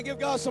Give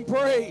God some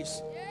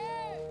praise.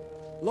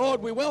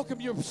 Lord, we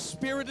welcome your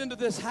spirit into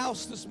this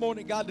house this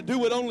morning, God, to do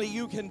what only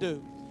you can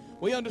do.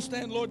 We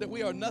understand, Lord, that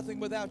we are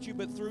nothing without you,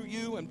 but through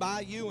you and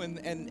by you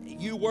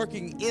and you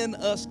working in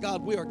us,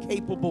 God, we are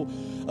capable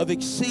of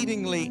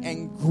exceedingly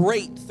and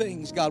great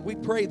things, God. We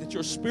pray that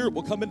your spirit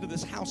will come into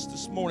this house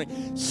this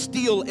morning,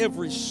 steal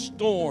every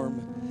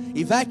storm,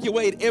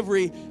 evacuate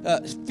every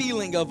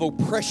feeling of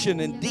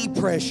oppression and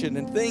depression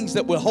and things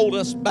that will hold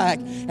us back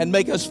and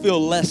make us feel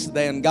less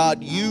than.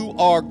 God, you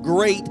are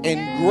great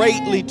and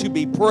greatly to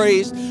be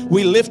praised.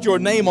 We lift your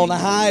name on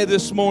high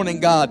this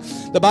morning, God.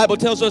 The Bible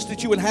tells us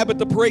that you inhabit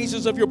the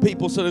praises of your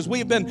people. So as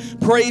we've been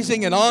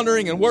praising and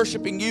honoring and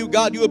worshiping you,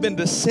 God, you have been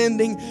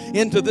descending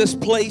into this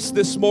place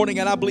this morning,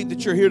 and I believe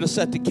that you're here to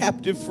set the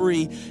captive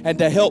free and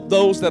to help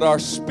those that are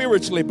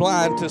spiritually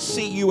blind to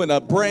see you in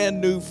a brand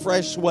new,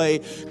 fresh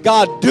way.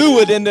 God, do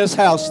it in this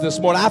house this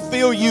morning. I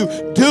feel you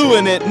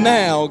doing it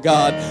now,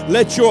 God.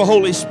 Let your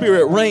Holy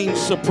Spirit reign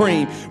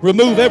supreme.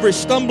 Remove every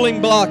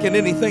stumbling block and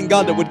anything,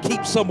 God, that would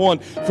keep someone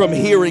from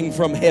hearing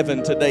from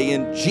heaven today.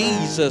 In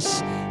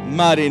Jesus'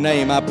 mighty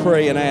name, I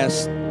pray and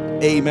ask,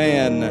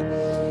 amen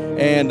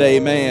and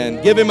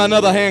amen. Give him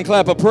another hand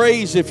clap of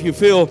praise if you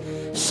feel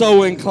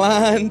so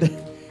inclined.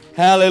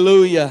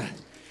 Hallelujah.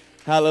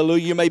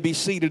 Hallelujah. You may be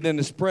seated in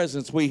his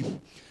presence. We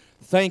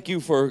thank you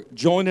for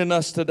joining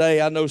us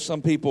today. I know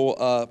some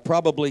people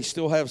probably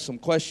still have some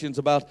questions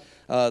about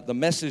the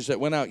message that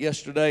went out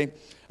yesterday.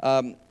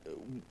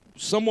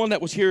 Someone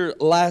that was here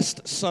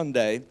last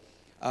Sunday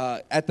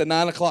at the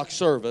 9 o'clock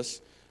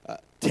service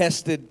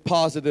tested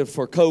positive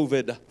for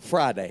COVID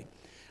Friday.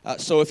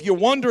 So if you're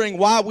wondering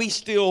why we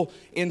still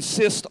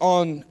insist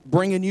on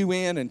bringing you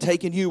in and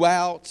taking you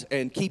out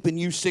and keeping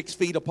you 6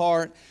 feet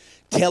apart,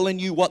 telling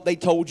you what they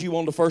told you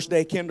on the first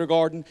day of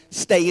kindergarten,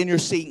 stay in your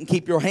seat and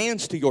keep your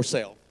hands to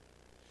yourself,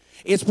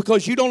 it's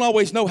because you don't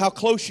always know how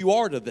close you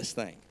are to this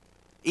thing.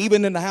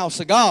 Even in the house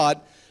of God,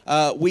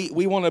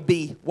 we want to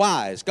be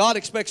wise. God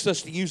expects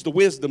us to use the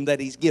wisdom that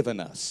he's given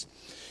us.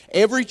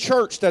 Every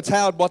church that's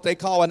had what they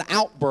call an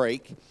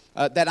outbreak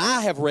that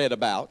I have read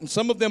about, and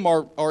some of them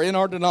are in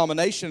our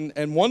denomination,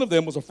 and one of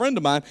them was a friend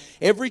of mine.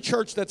 Every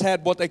church that's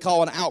had what they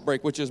call an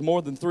outbreak, which is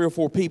more than 3 or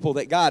 4 people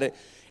that got it,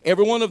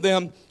 every one of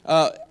them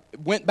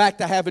went back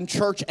to having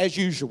church as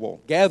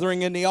usual,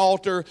 gathering in the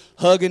altar,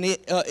 hugging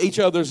each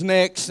other's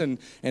necks and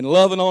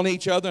loving on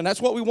each other. And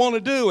that's what we want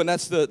to do, and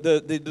that's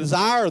the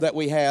desire that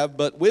we have.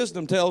 But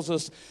wisdom tells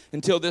us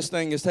until this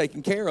thing is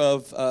taken care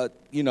of,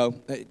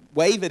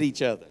 wave at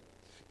each other.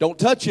 Don't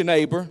touch your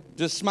neighbor,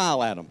 just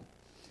smile at them.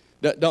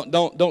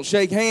 Don't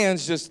shake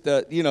hands, just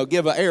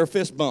give an air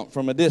fist bump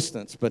from a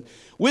distance. But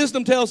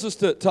wisdom tells us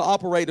to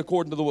operate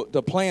according to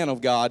the plan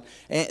of God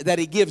that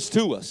he gives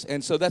to us.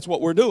 And so that's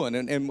what we're doing.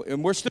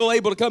 And we're still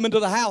able to come into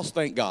the house,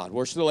 thank God.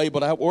 We're still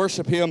able to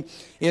worship him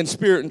in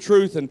spirit and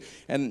truth.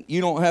 And you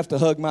don't have to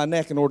hug my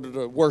neck in order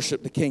to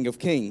worship the King of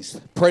Kings.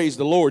 Praise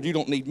the Lord. You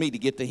don't need me to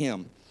get to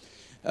him.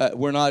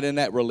 We're not in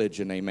that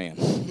religion,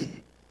 amen.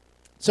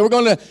 So we're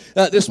going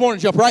to, this morning,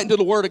 jump right into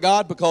the Word of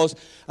God, because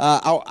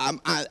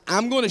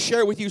I'm going to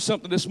share with you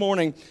something this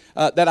morning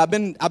that I've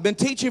been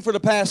teaching for the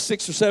past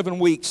 6 or 7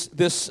 weeks,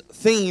 this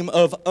theme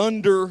of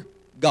under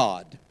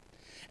God.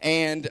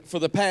 And for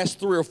the past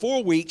 3 or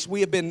 4 weeks, we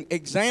have been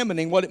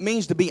examining what it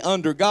means to be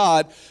under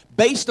God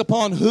based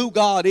upon who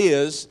God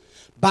is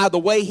by the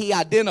way he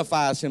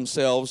identifies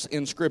himself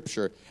in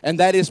Scripture, and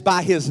that is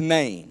by his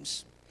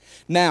names.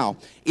 Now,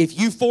 if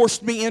you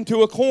forced me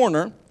into a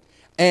corner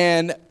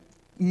and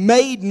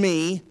made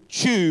me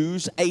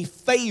choose a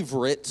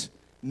favorite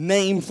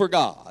name for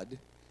God,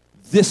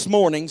 this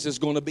morning's is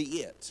going to be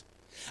it.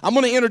 I'm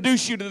going to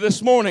introduce you to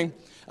this morning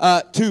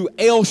to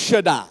El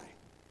Shaddai.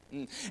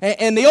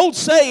 And the old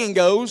saying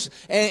goes,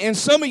 and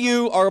some of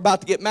you are about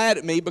to get mad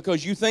at me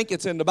because you think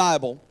it's in the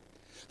Bible.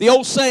 The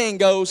old saying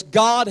goes,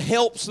 God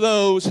helps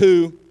those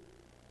who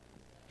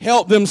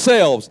help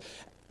themselves.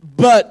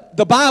 But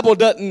the Bible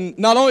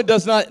not only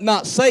does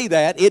not say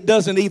that, it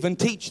doesn't even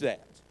teach that.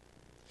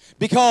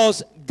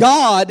 Because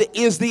God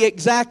is the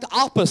exact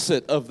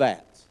opposite of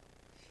that.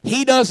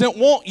 He doesn't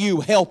want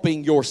you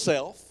helping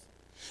yourself,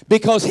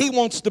 because he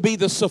wants to be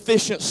the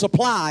sufficient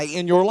supply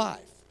in your life.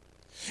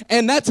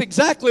 And that's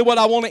exactly what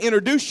I want to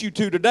introduce you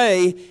to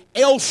today,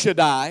 El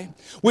Shaddai,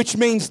 which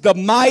means the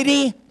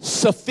mighty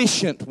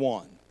sufficient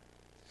one.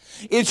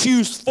 It's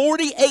used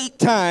 48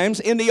 times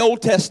in the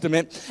Old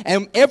Testament,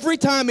 and every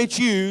time it's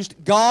used,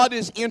 God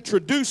is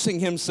introducing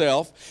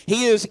himself.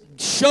 He is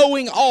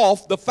showing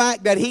off the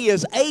fact that he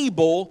is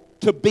able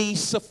to be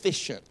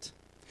sufficient.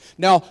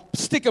 Now,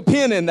 stick a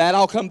pin in that.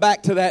 I'll come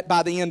back to that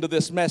by the end of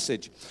this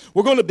message.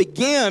 We're going to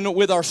begin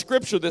with our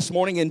scripture this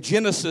morning in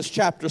Genesis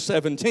chapter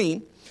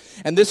 17,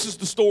 and this is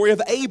the story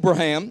of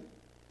Abraham.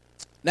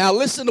 Now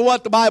listen to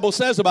what the Bible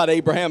says about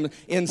Abraham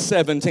in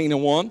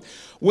 17:1.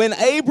 When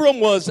Abram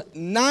was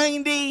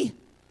 90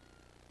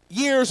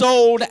 years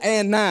old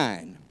and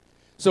 9.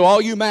 So all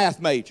you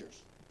math majors,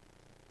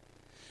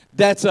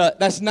 that's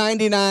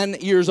 99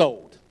 years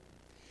old.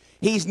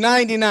 He's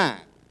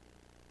 99.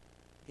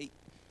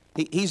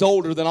 He's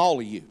older than all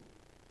of you.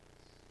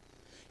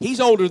 He's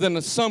older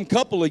than some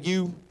couple of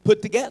you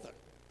put together.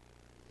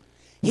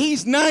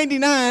 He's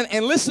 99,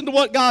 and listen to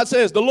what God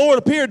says. The Lord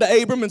appeared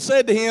to Abram and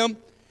said to him,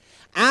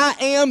 I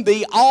am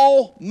the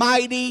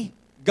Almighty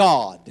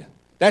God.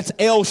 That's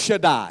El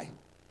Shaddai.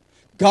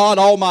 God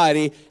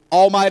Almighty.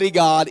 Almighty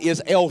God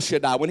is El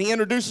Shaddai. When he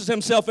introduces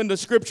himself in the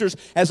scriptures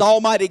as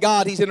Almighty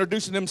God, he's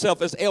introducing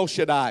himself as El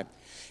Shaddai.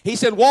 He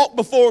said, walk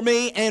before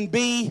me and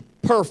be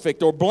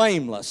perfect or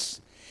blameless.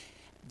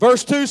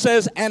 Verse 2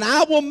 says, and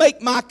I will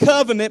make my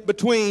covenant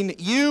between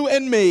you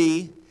and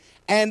me,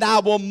 and I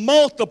will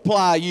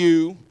multiply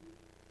you.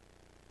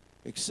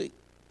 See,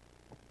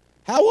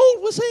 how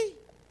old was he?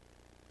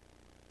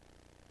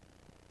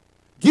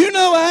 Do you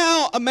know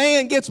how a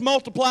man gets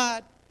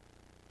multiplied?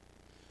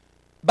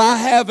 By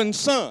having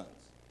sons.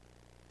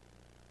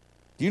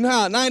 Do you know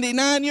how a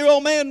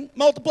 99-year-old man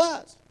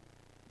multiplies?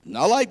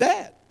 Not like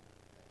that.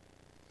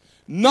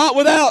 Not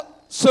without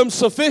some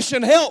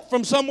sufficient help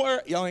from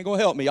somewhere. Y'all ain't going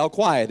to help me. Y'all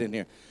quiet in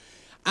here.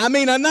 I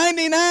mean, a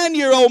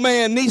 99-year-old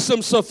man needs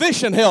some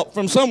sufficient help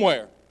from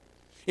somewhere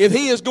if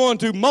he is going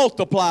to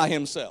multiply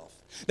himself.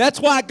 That's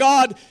why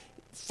God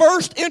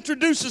first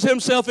introduces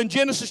himself in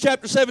Genesis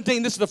chapter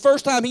 17. This is the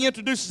first time he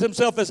introduces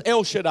himself as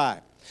El Shaddai.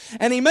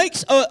 And he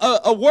makes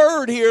a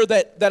word here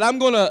that I'm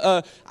going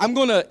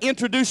to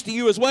introduce to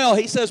you as well.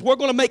 He says we're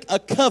going to make a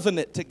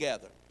covenant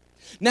together.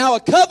 Now, a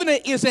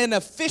covenant is an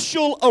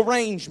official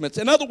arrangement.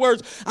 In other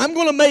words, I'm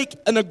going to make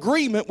an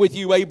agreement with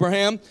you,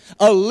 Abraham,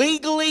 a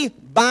legally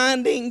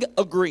binding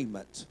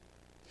agreement.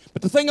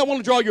 But the thing I want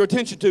to draw your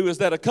attention to is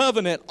that a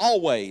covenant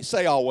always,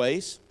 say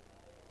always,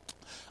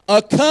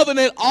 a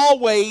covenant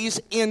always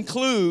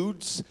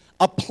includes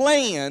a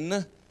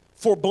plan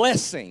for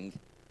blessing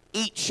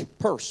each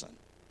person.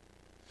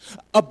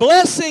 A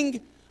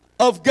blessing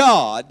of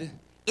God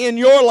in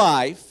your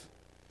life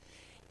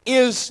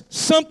is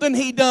something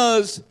he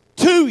does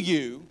to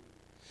you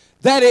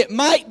that it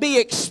might be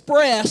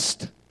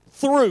expressed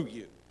through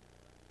you.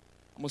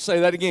 I'm going to say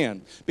that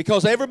again,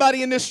 because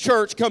everybody in this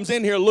church comes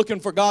in here looking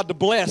for God to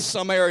bless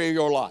some area of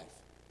your life.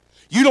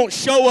 You don't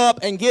show up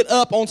and get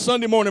up on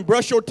Sunday morning,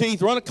 brush your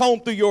teeth, run a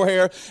comb through your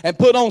hair, and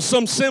put on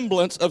some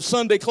semblance of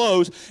Sunday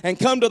clothes and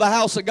come to the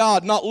house of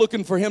God not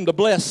looking for him to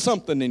bless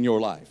something in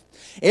your life.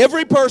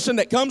 Every person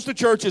that comes to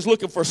church is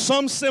looking for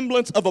some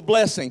semblance of a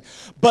blessing,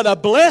 but a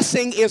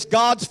blessing is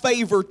God's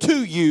favor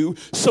to you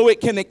so it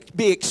can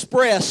be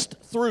expressed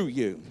through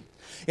you.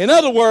 In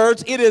other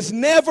words, it is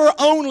never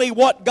only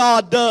what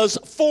God does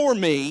for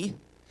me,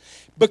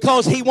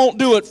 because he won't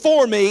do it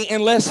for me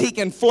unless he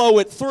can flow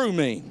it through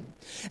me.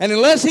 And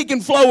unless he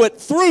can flow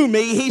it through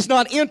me, he's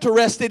not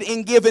interested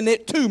in giving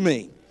it to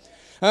me.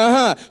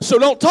 So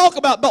don't talk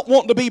about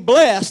wanting to be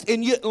blessed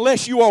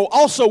unless you are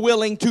also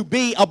willing to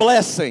be a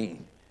blessing.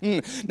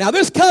 Now,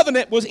 this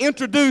covenant was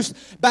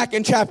introduced back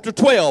in chapter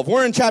 12.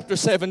 We're in chapter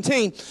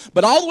 17.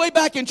 But all the way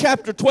back in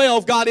chapter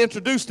 12, God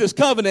introduced this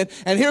covenant.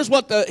 And here's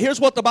what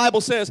the Bible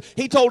says.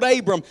 He told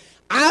Abram,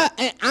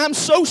 I'm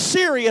so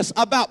serious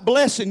about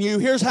blessing you.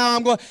 Here's how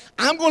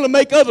I'm going to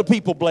make other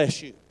people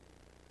bless you.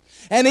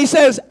 And he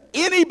says,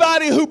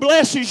 anybody who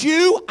blesses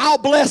you, I'll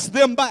bless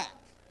them back.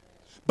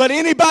 But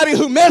anybody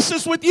who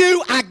messes with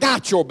you, I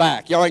got your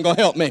back. Y'all ain't going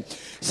to help me.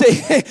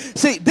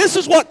 See, this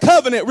is what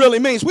covenant really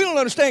means. We don't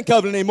understand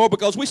covenant anymore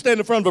because we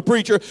stand in front of a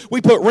preacher, we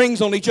put rings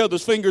on each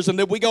other's fingers, and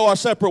then we go our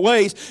separate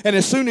ways. And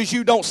as soon as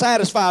you don't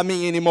satisfy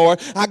me anymore,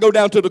 I go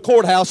down to the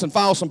courthouse and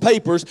file some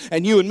papers,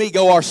 and you and me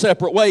go our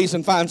separate ways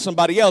and find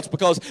somebody else,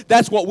 because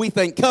that's what we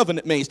think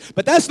covenant means.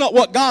 But that's not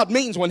what God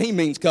means when he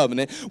means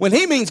covenant. When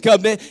he means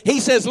covenant, he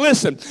says,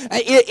 listen,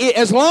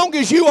 as long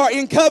as you are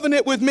in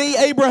covenant with me,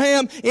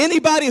 Abraham,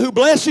 anybody who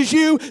blesses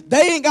you,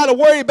 they ain't got to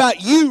worry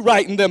about you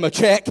writing them a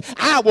check.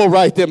 I will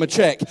write them a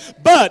check.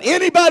 But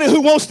anybody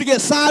who wants to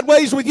get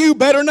sideways with you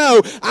better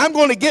know I'm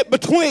going to get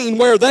between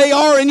where they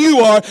are and you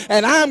are,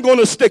 and I'm going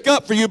to stick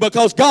up for you,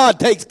 because God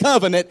takes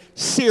covenant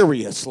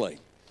seriously.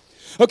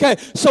 Okay,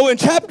 so in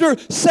chapter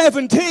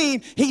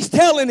 17, he's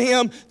telling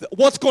him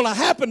what's going to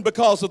happen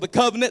because of the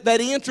covenant that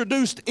he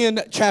introduced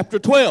in chapter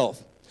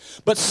 12.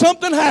 But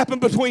something happened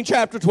between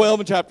chapter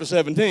 12 and chapter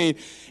 17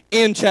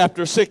 in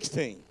chapter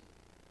 16.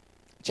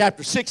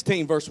 Chapter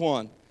 16, verse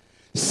 1.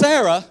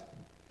 Sarah,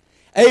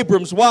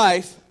 Abram's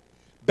wife,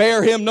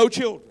 bare him no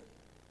children.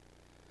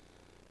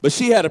 But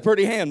she had a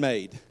pretty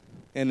handmaid,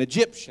 an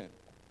Egyptian.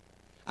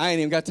 I ain't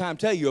even got time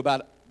to tell you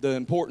about the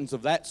importance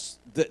of that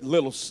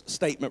little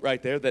statement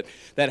right there, that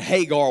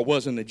Hagar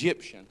was an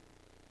Egyptian.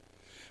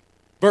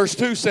 Verse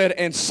 2 said,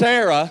 and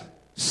Sarah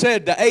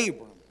said to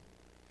Abram,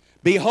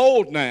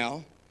 behold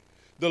now,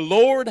 the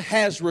Lord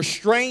has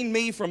restrained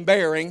me from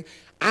bearing.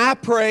 I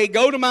pray,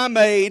 go to my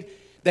maid,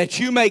 that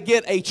you may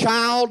get a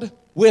child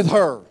with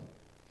her.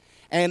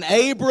 And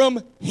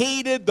Abram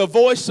heeded the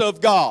voice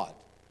of God.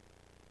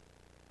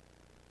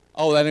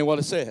 Oh, that ain't what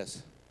it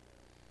says.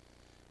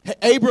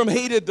 Abram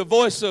heeded the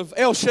voice of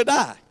El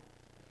Shaddai.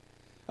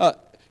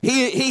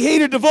 He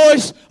heeded the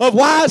voice of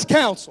wise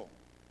counsel.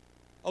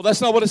 Oh, that's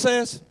not what it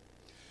says?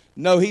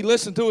 No, he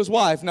listened to his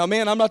wife. Now,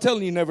 man, I'm not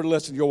telling you never to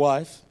listen to your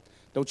wife.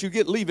 Don't you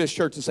leave this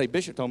church and say,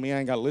 Bishop told me I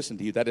ain't got to listen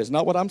to you. That is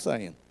not what I'm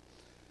saying.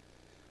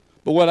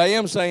 But what I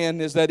am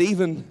saying is that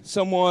even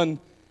someone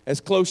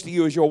as close to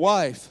you as your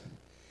wife,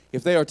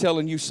 if they are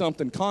telling you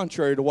something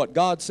contrary to what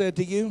God said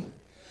to you,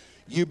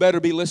 you better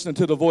be listening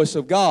to the voice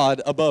of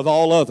God above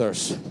all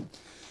others.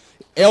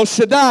 El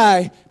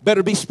Shaddai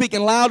better be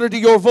speaking louder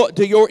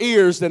to your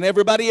ears than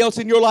everybody else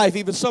in your life,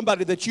 even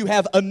somebody that you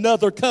have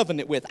another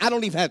covenant with. I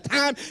don't even have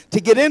time to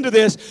get into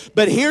this,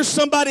 but here's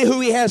somebody who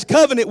he has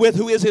covenant with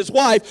who is his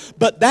wife,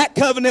 but that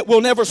covenant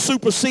will never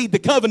supersede the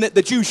covenant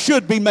that you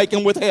should be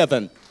making with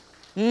heaven.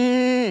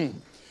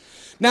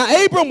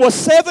 Now, Abram was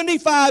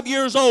 75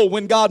 years old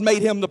when God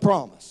made him the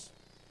promise.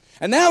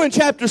 And now in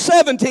chapter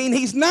 17,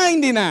 he's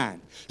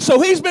 99.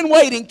 So he's been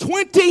waiting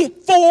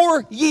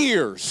 24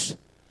 years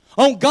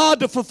on God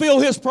to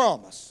fulfill his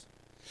promise.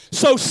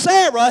 So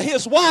Sarah,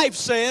 his wife,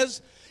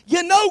 says,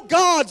 you know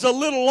God's a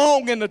little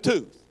long in the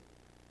tooth.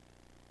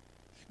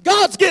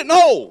 God's getting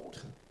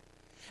old.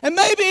 And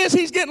maybe as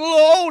he's getting a little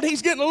old,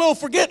 he's getting a little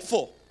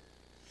forgetful.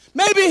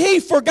 Maybe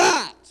he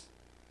forgot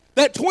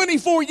that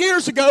 24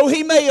 years ago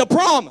he made a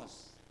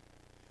promise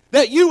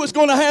that you was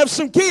going to have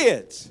some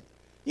kids.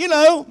 You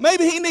know,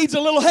 maybe he needs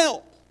a little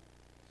help.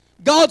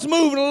 God's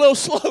moving a little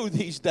slow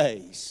these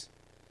days.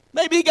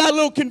 Maybe he got a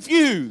little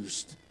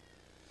confused.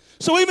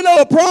 So even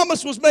though a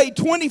promise was made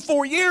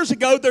 24 years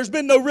ago, there's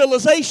been no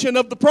realization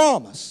of the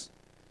promise.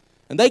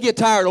 And they get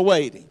tired of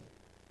waiting.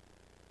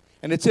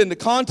 And it's in the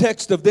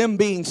context of them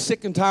being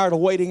sick and tired of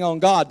waiting on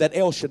God that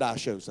El Shaddai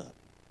shows up.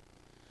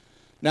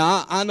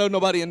 Now, I know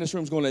nobody in this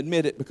room is going to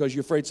admit it because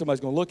you're afraid somebody's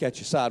going to look at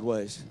you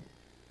sideways.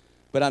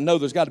 But I know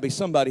there's got to be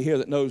somebody here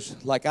that knows,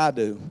 like I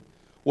do,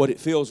 what it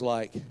feels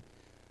like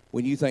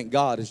when you think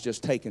God is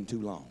just taking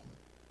too long.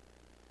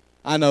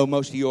 I know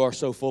most of you are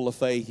so full of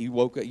faith. You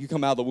woke up, you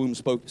come out of the womb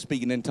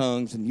speaking in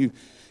tongues, and you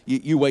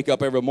wake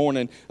up every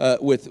morning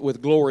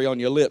with glory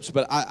on your lips.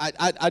 But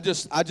I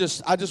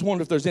just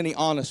wonder if there's any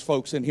honest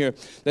folks in here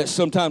that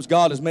sometimes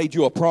God has made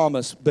you a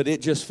promise, but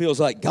it just feels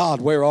like,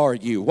 God, where are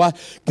you? Why,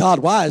 God,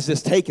 why is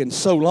this taking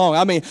so long?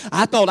 I mean,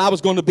 I thought I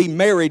was going to be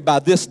married by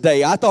this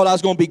day. I thought I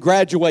was going to be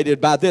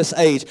graduated by this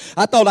age.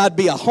 I thought I'd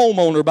be a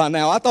homeowner by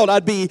now. I thought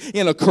I'd be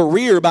in a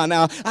career by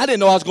now. I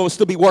didn't know I was going to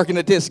still be working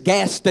at this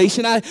gas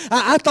station. I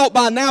thought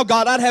by now,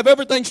 God, I'd have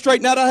everything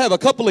straightened out. I'd have a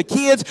couple of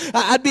kids.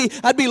 I'd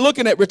be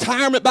looking at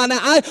retirement by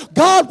now.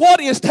 God, what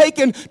is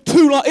taking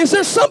too long? Is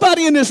there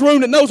somebody in this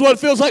room that knows what it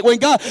feels like when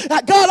God,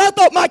 I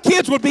thought my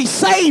kids would be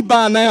saved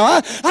by now.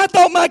 I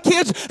thought my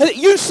kids,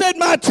 you said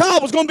my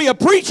child was going to be a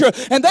preacher,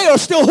 and they are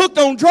still hooked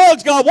on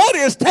drugs. God, what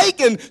is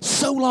taking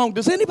so long?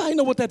 Does anybody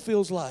know what that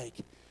feels like?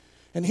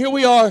 And here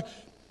we are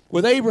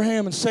with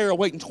Abraham and Sarah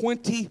waiting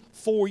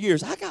 24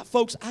 years. I got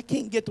folks, I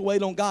can't get to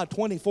wait on God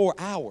 24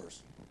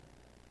 hours.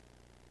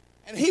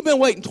 And he's been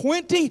waiting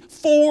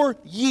 24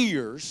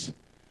 years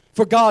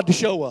for God to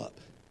show up.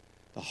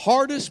 The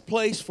hardest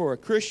place for a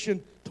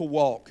Christian to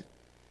walk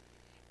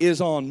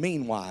is on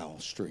Meanwhile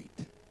Street.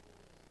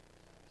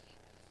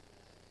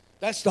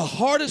 That's the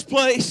hardest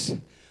place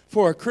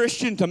for a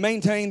Christian to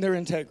maintain their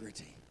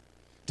integrity,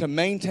 to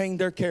maintain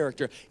their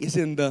character, is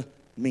in the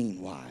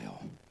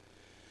meanwhile.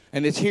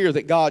 And it's here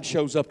that God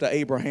shows up to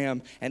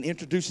Abraham and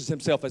introduces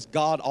himself as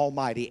God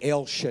Almighty,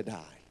 El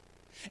Shaddai.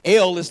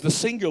 El is the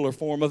singular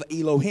form of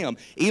Elohim.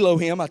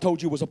 Elohim, I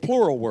told you, was a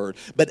plural word.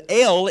 But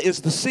El is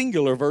the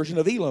singular version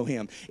of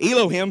Elohim.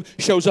 Elohim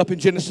shows up in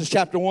Genesis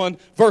chapter 1,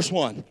 verse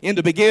 1. In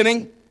the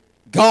beginning,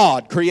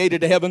 God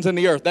created the heavens and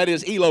the earth. That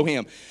is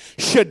Elohim.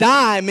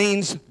 Shaddai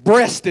means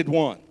breasted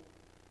one.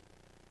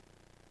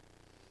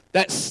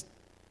 That's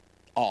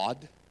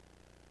odd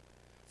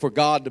for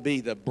God to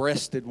be the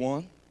breasted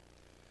one.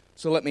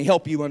 So let me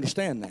help you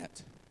understand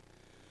that.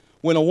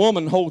 When a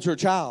woman holds her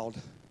child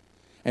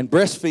and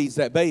breastfeeds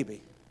that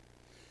baby,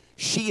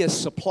 she is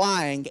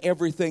supplying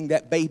everything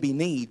that baby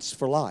needs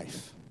for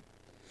life.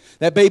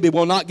 That baby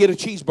will not get a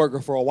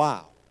cheeseburger for a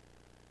while.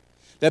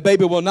 That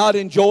baby will not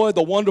enjoy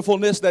the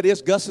wonderfulness that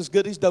is Gus's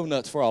Goodies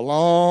Donuts for a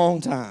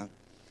long time.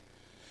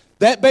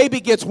 That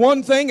baby gets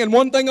one thing and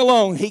one thing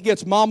alone. He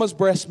gets mama's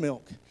breast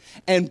milk.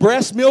 And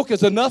breast milk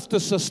is enough to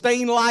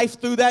sustain life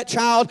through that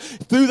child,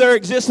 through their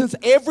existence.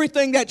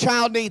 Everything that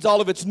child needs,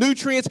 all of its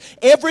nutrients,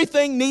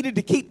 everything needed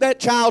to keep that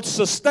child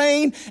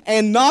sustained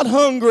and not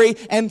hungry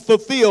and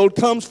fulfilled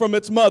comes from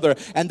its mother.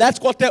 And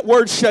that's what that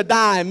word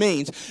Shaddai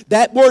means.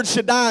 That word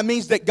Shaddai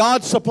means that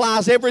God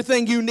supplies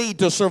everything you need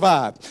to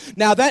survive.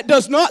 Now, that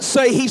does not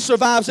say He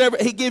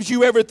gives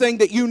you everything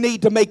that you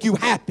need to make you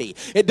happy.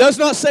 It does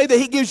not say that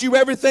He gives you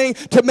everything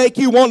to make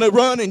you want to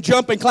run and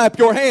jump and clap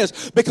your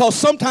hands, because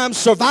sometimes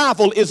survival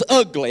survival is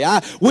ugly.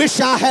 I wish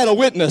I had a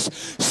witness.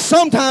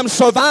 Sometimes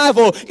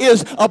survival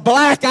is a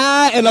black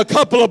eye and a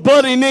couple of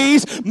bloody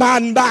knees.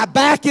 My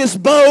back is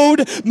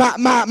bowed.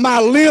 My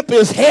limp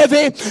is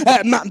heavy.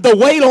 The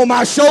weight on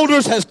my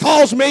shoulders has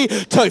caused me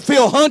to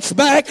feel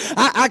hunchback.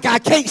 I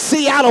can't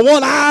see out of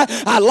one eye.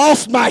 I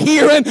lost my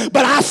hearing,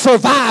 but I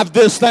survived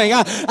this thing.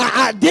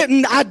 I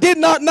did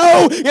not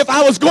know if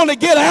I was going to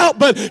get out,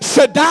 but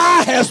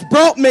Shaddai has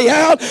brought me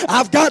out.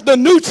 I've got the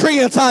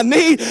nutrients I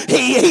need.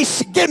 He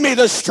give me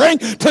the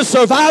strength to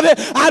survive it.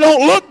 I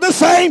don't look the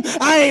same.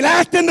 I ain't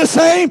acting the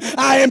same.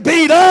 I am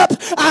beat up.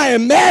 I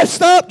am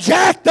messed up,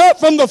 jacked up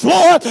from the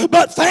floor,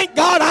 but thank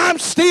God I'm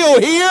still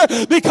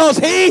here because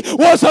he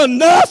was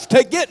enough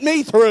to get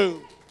me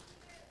through.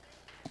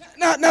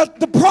 Now,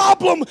 the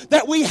problem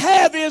that we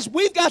have is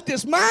we've got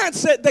this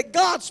mindset that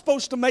God's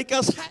supposed to make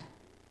us happy.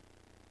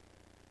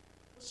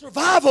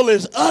 Survival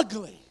is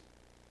ugly.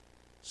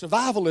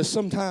 Survival is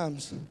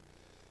sometimes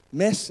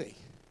messy.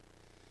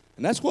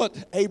 And that's what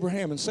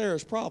Abraham and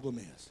Sarah's problem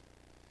is.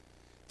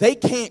 They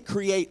can't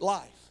create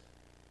life.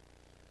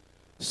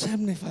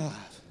 75,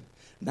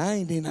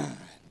 99.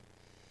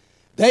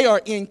 They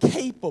are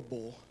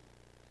incapable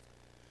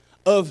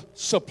of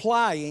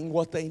supplying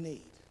what they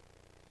need.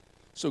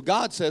 So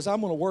God says, I'm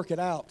going to work it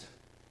out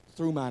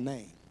through my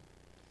name,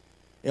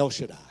 El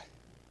Shaddai.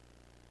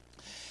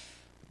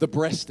 The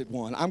breasted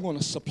one. I'm going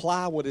to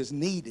supply what is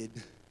needed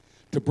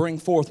to bring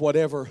forth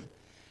whatever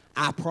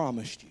I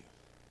promised you.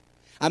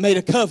 I made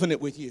a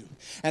covenant with you,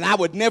 and I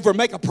would never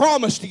make a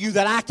promise to you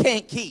that I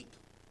can't keep.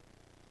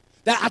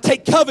 That I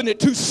take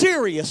covenant too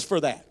serious for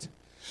that.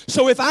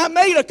 So if I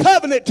made a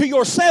covenant to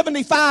your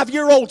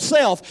 75-year-old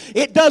self,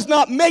 it does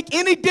not make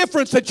any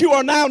difference that you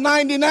are now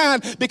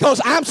 99 because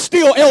I'm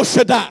still El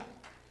Shaddai.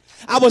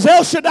 I was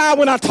El Shaddai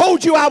when I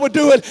told you I would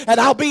do it, and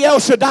I'll be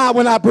El Shaddai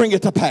when I bring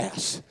it to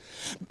pass.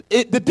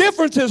 The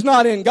difference is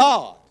not in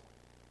God.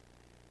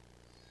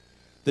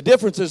 The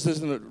difference is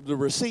in the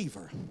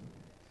receiver.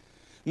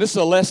 And this is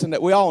a lesson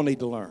that we all need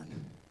to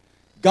learn.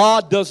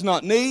 God does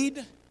not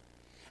need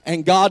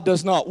and God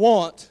does not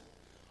want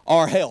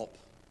our help.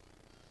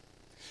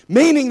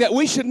 Meaning that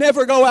we should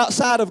never go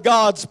outside of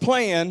God's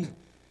plan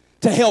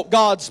to help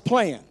God's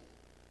plan.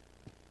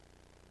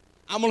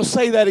 I'm going to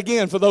say that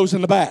again for those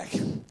in the back.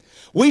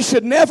 We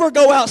should never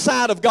go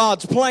outside of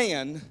God's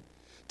plan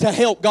to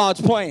help God's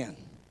plan.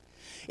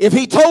 If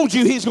he told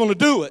you he's going to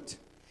do it,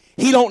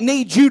 he don't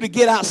need you to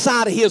get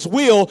outside of his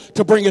will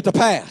to bring it to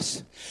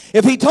pass.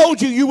 If he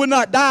told you you would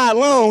not die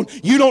alone,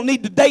 you don't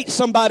need to date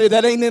somebody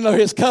that ain't in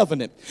his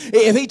covenant.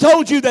 If he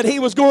told you that he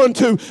was going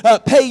to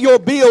pay your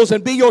bills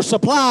and be your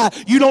supply,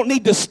 you don't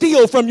need to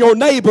steal from your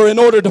neighbor in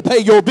order to pay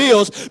your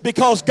bills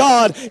because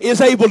God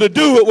is able to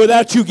do it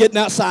without you getting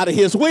outside of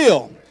his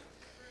will.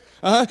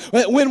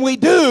 When we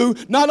do,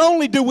 not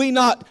only do we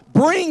not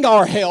bring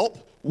our help,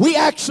 we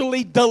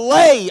actually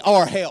delay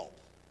our help.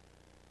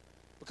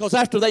 Because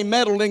after they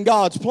meddled in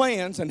God's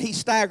plans and he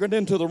staggered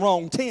into the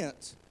wrong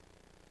tent,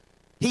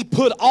 he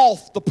put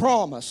off the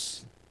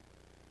promise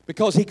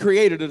because he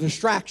created a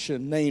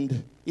distraction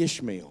named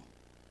Ishmael.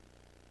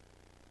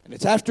 And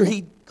it's after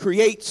he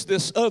creates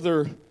this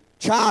other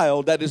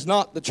child that is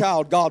not the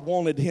child God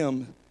wanted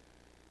him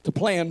to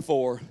plan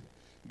for,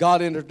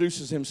 God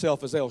introduces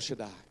himself as El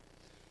Shaddai.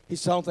 He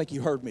said, I don't think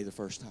you heard me the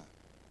first time.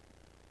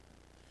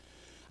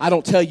 I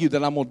don't tell you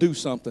that I'm going to do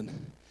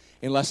something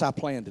unless I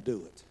plan to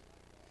do it.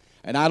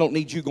 And I don't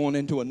need you going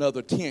into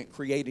another tent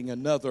creating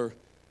another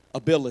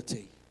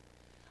ability.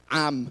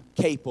 I'm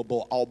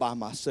capable all by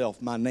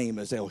myself. My name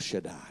is El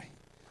Shaddai.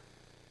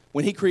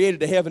 When he created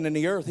the heaven and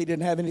the earth, he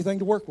didn't have anything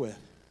to work with.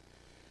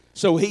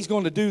 So he's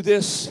going to do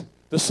this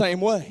the same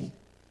way.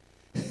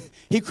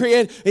 He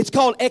created, it's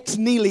called ex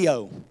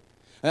nihilo.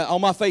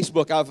 On my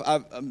Facebook,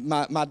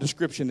 my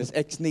description is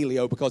ex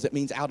nihilo because it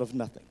means out of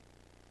nothing.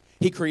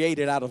 He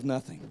created out of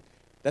nothing.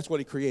 That's what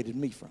he created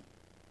me from.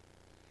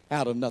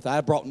 Out of nothing.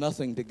 I brought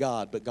nothing to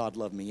God, but God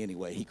loved me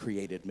anyway. He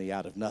created me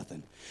out of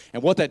nothing.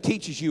 And what that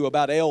teaches you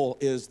about El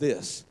is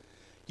this.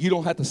 You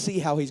don't have to see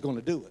how he's going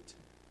to do it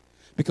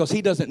because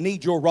he doesn't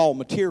need your raw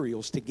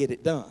materials to get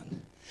it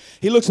done.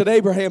 He looks at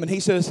Abraham and he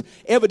says,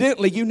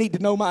 evidently you need to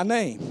know my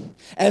name.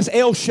 As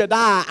El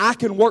Shaddai, I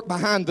can work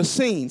behind the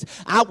scenes.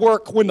 I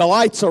work when the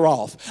lights are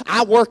off.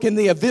 I work in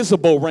the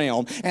invisible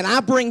realm. And I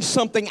bring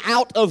something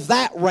out of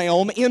that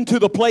realm into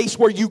the place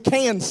where you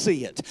can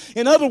see it.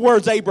 In other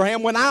words,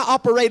 Abraham, when I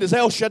operate as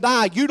El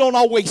Shaddai, you don't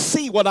always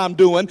see what I'm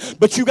doing,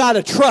 but you got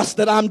to trust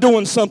that I'm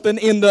doing something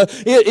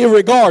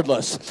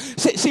regardless.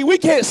 See, we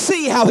can't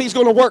see how he's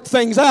going to work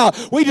things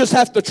out. We just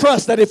have to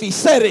trust that if he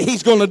said it,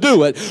 he's going to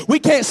do it. We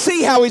can't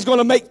see how he's going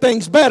to make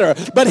things better,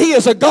 but he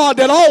is a God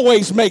that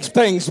always makes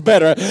things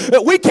better.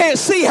 We can't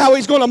see how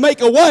he's going to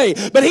make a way,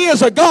 but he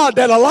is a God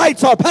that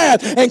lights our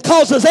path and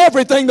causes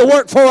everything to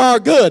work for our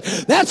good.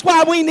 That's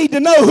why we need to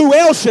know who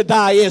El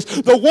Shaddai is,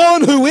 the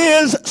one who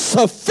is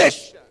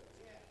sufficient.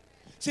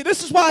 See,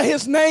 this is why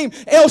his name,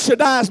 El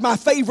Shaddai, is my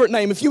favorite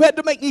name. If you had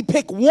to make me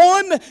pick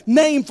one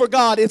name for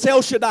God, it's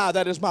El Shaddai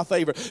that is my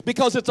favorite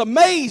because it's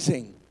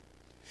amazing.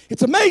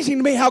 It's amazing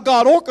to me how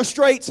God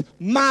orchestrates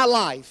my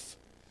life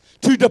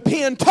to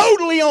depend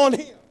totally on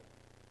Him.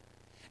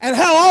 And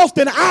how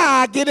often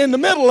I get in the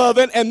middle of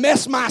it and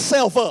mess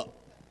myself up.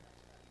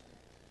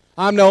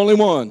 I'm the only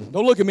one.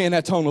 Don't look at me in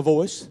that tone of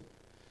voice.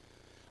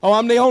 Oh,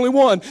 I'm the only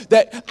one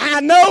that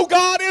I know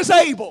God is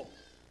able,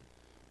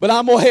 but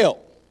I'm going to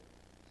help.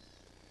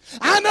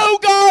 I know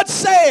God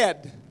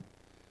said,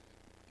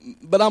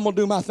 but I'm going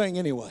to do my thing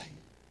anyway.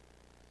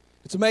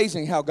 It's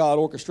amazing how God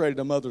orchestrated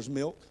a mother's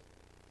milk.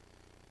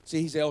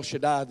 See, He's El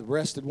Shaddai, the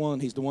breasted one.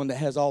 He's the one that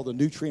has all the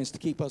nutrients to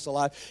keep us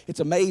alive. It's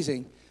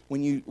amazing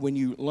when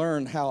you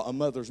learn how a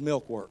mother's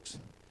milk works.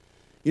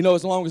 You know,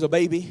 as long as a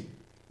baby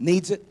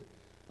needs it,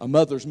 a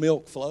mother's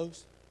milk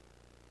flows.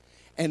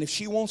 And if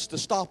she wants to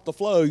stop the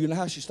flow, you know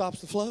how she stops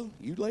the flow?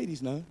 You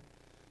ladies know.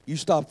 You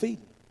stop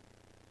feeding.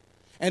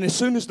 And as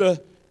soon as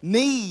the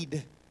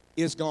need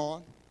is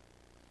gone,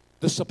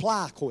 the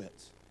supply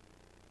quits.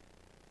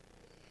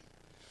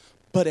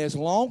 But as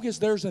long as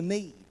there's a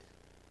need,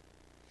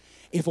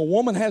 if a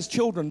woman has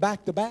children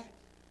back to back,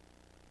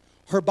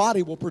 her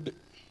body will produce.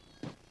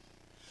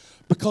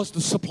 Because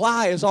the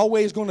supply is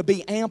always going to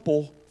be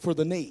ample for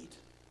the need.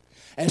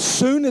 As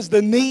soon as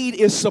the need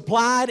is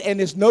supplied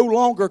and is no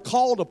longer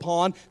called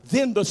upon,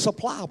 then the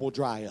supply will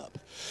dry up.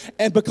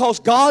 And because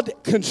God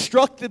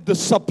constructed the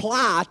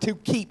supply to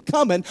keep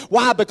coming,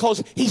 why?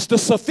 Because He's the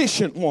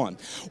sufficient one.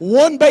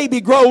 One baby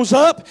grows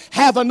up,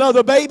 have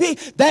another baby,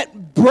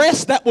 that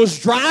breast that was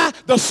dry,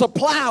 the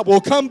supply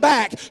will come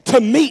back to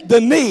meet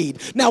the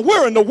need. Now,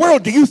 where in the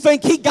world do you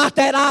think He got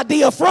that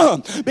idea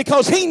from?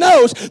 Because He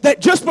knows that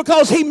just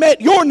because He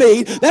met your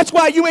need, that's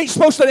why you ain't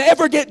supposed to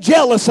ever get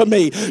jealous of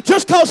me.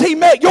 Just because He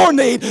met your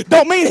need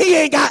don't mean He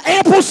ain't got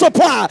ample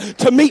supply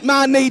to meet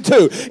my need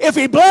too. If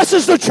He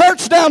blesses the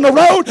church down the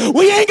road,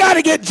 we ain't got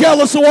to get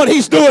jealous of what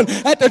He's doing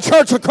at the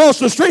church across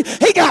the street.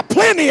 He got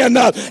plenty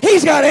enough.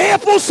 He's got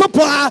ample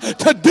supply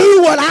to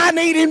do what I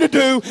need Him to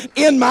do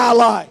in my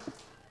life.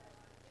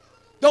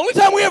 The only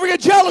time we ever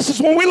get jealous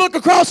is when we look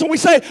across and we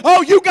say,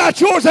 oh, you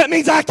got yours, that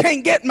means I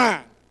can't get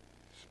mine.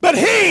 But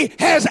He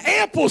has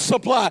ample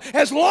supply.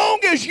 As long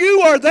as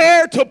you are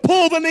there to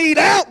pull the need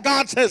out,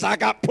 God says, I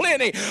got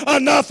plenty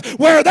enough.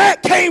 Where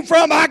that came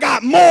from, I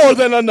got more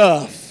than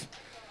enough.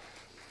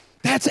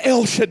 That's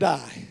El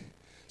Shaddai.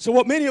 So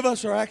what many of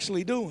us are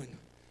actually doing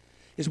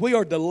is we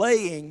are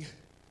delaying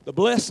the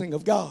blessing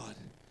of God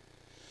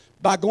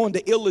by going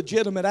to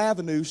illegitimate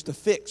avenues to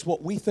fix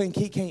what we think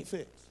He can't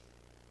fix.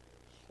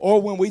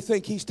 Or when we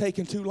think He's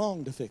taking too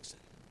long to fix it.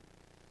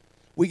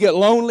 We get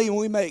lonely and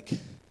we make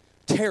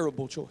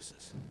terrible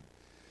choices.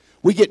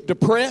 We get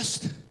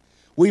depressed,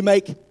 we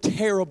make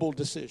terrible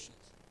decisions.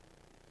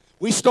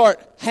 We start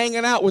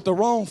hanging out with the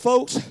wrong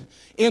folks,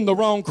 in the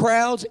wrong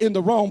crowds, in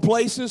the wrong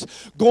places,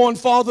 going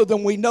farther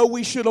than we know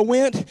we should have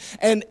went,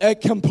 and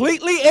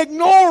completely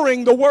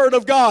ignoring the Word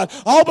of God,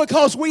 all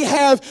because we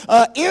have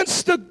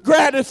instant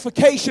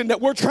gratification that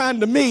we're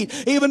trying to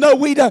meet, even though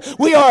we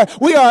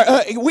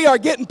are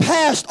getting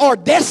past our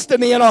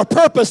destiny and our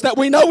purpose that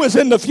we know is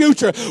in the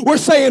future. We're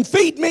saying,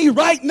 feed me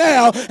right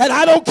now, and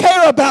I don't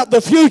care about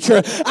the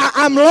future.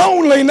 I'm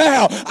lonely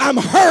now. I'm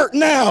hurt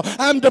now.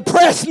 I'm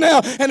depressed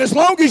now, and as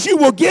long as you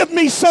will give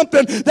me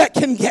something that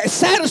can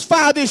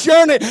satisfy this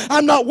yearning,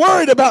 I'm not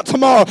worried about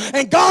tomorrow.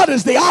 And God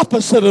is the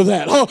opposite of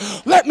that.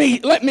 Oh, let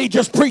me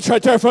just preach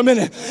right there for a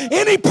minute.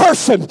 Any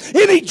person,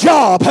 any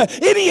job,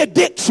 any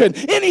addiction,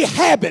 any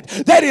habit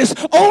that is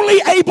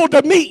only able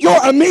to meet your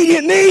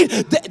immediate need,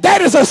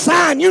 that is a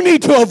sign you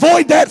need to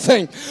avoid that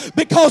thing.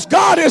 Because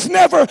God is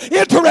never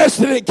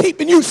interested in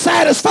keeping you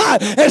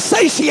satisfied and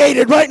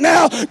satiated right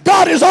now.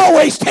 God is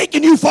always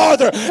taking you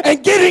farther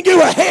and getting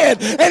you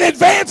ahead and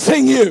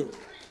advancing you.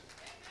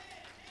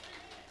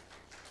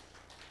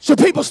 So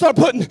people start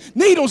putting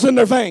needles in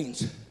their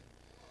veins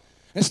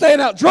and staying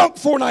out drunk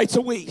 4 nights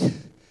a week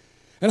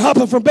and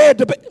hopping from bed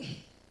to bed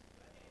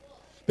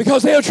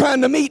because they're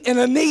trying to meet an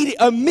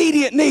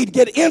immediate need,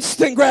 get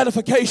instant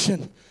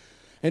gratification.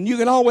 And you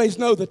can always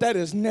know that that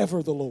is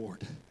never the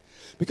Lord,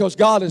 because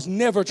God is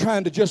never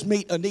trying to just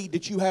meet a need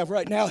that you have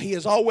right now. He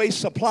is always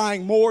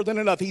supplying more than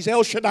enough. He's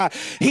El Shaddai.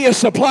 He is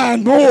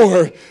supplying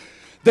more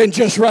than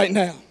just right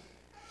now.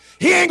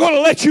 He ain't going to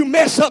let you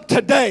mess up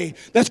today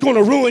that's going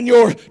to ruin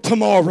your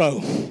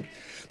tomorrow.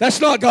 That's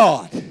not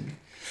God.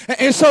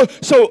 And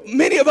so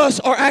many of us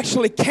are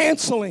actually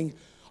canceling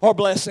our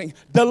blessing,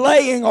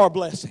 delaying our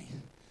blessing,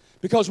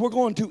 because we're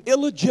going to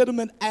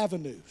illegitimate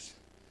avenues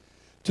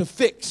to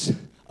fix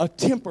a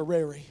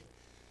temporary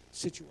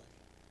situation.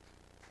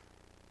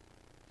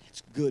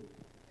 It's good.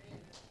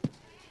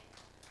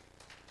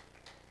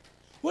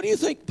 What do you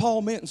think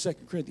Paul meant in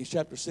 2 Corinthians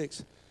chapter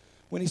 6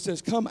 when he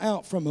says, come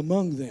out from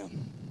among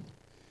them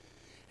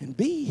and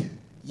be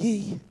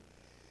ye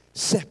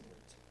separate?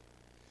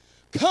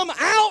 Come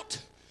out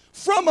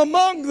from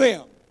among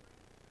them.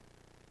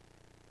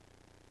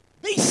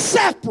 Be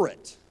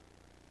separate.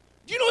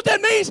 Do you know what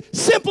that means?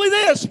 Simply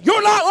this: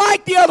 you're not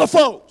like the other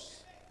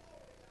folks.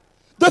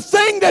 The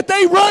thing that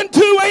they run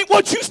to ain't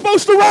what you're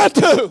supposed to run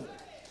to.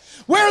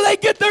 Where they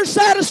get their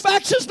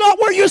satisfaction is not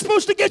where you're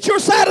supposed to get your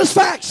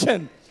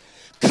satisfaction.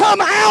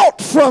 Come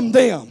out from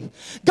them.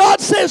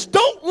 God says,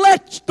 don't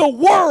let the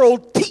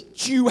world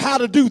teach you how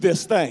to do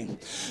this thing.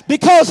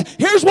 Because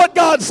here's what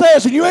God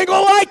says, and you ain't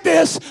going to like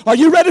this. Are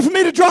you ready for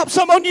me to drop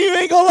something on you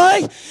ain't going to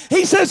like?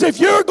 He says, if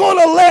you're going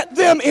to let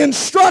them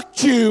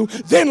instruct you,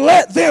 then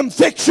let them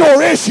fix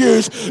your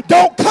issues.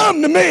 Don't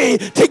come to me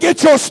to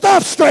get your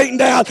stuff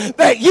straightened out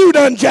that you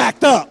done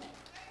jacked up.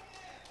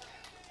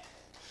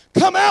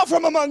 Come out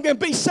from among them,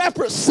 be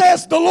separate,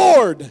 says the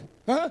Lord.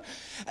 Huh?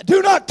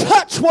 Do not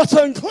touch what's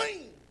unclean.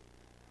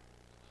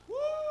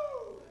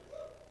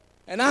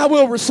 And I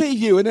will receive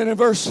you. And then in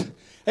verse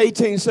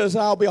 18 says,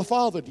 I'll be a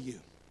father to you.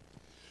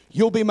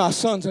 You'll be my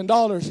sons and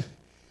daughters,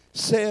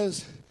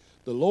 says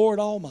the Lord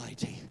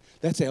Almighty.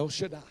 That's El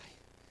Shaddai.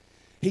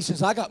 He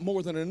says, I got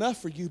more than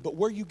enough for you, but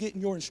where are you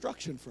getting your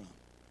instruction from?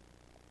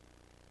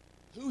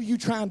 Who are you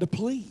trying to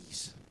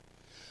please?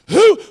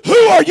 Who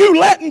are you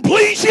letting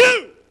please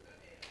you?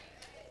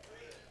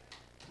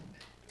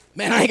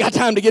 Man, I ain't got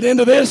time to get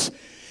into this.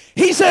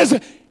 He says,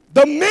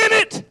 the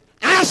minute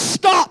I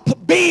stop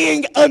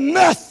being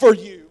enough for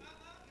you,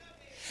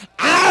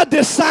 I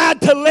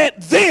decide to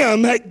let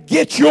them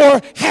get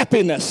your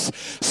happiness,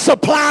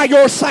 supply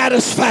your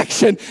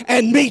satisfaction,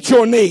 and meet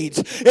your needs.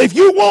 If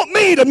you want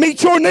me to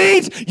meet your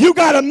needs, you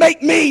got to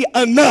make me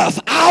enough.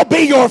 I'll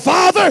be your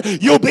father.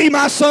 You'll be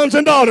my sons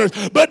and daughters.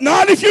 But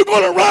not if you're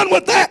going to run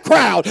with that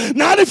crowd.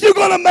 Not if you're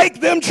going to make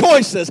them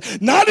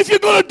choices. Not if you're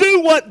going to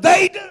do what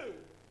they do.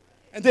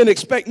 And then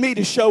expect me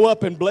to show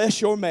up and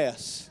bless your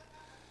mess.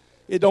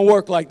 It don't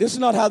work like this. This is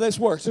not how this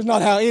works. This is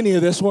not how any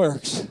of this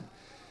works.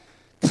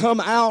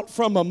 Come out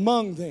from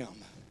among them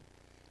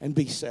and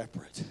be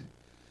separate.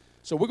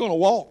 So we're going to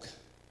walk.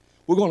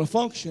 We're going to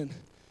function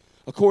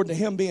according to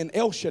him being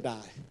El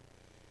Shaddai.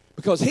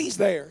 Because he's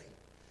there.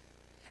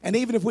 And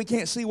even if we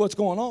can't see what's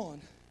going on,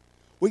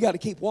 we got to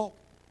keep walking.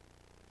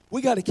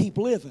 We got to keep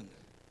living.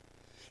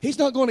 He's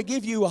not going to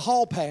give you a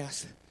hall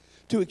pass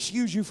to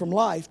excuse you from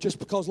life just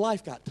because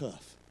life got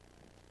tough.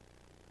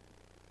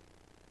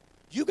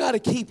 You got to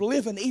keep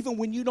living even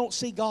when you don't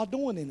see God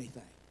doing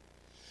anything.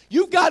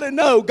 You've got to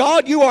know,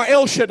 God, you are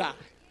El Shaddai,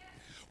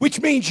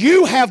 which means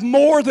you have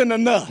more than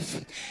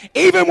enough.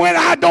 Even when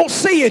I don't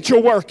see it,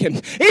 you're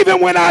working.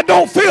 Even when I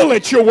don't feel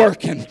it, you're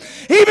working.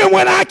 Even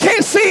when I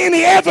can't see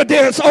any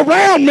evidence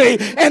around me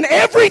and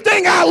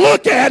everything I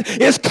look at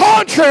is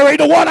contrary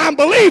to what I'm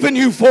believing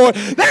you for,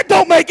 that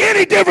don't make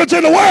any difference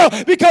in the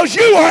world because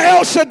you are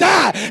El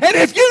Shaddai. And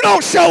if you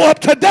don't show up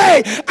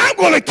today, I'm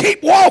going to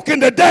keep walking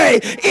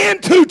today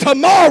into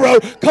tomorrow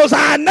because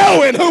I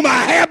know in whom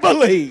I have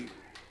believed.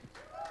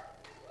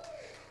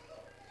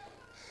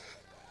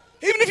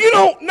 Even if you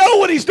don't know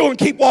what he's doing,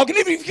 keep walking.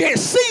 Even if you can't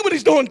see what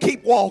he's doing,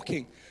 keep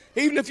walking.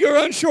 Even if you're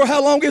unsure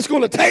how long it's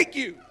going to take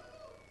you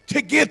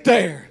to get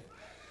there,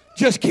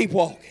 just keep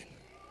walking.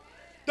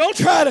 Don't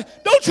try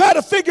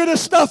to figure this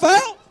stuff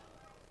out.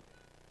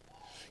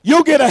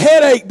 You'll get a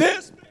headache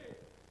this big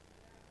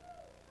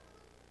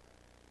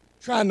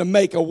trying to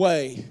make a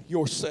way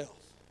yourself.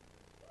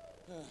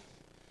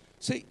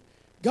 See,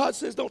 God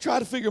says don't try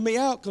to figure me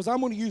out because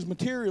I'm going to use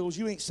materials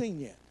you ain't seen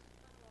yet.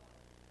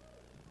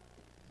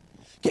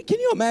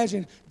 Can you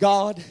imagine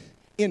God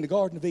in the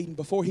Garden of Eden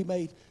before he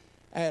made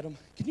Adam?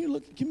 Can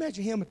you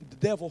imagine him and the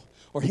devil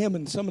or him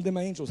and some of them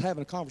angels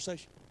having a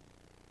conversation?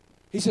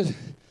 He says,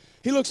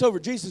 he looks over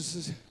at Jesus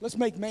and says, let's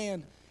make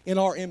man in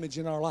our image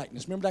and our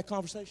likeness. Remember that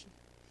conversation?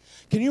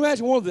 Can you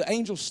imagine one of the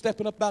angels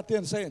stepping up out there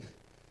and saying,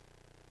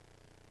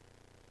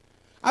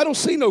 I don't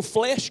see no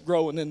flesh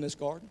growing in this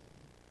garden.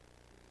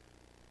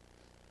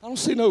 I don't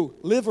see no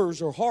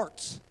livers or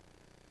hearts.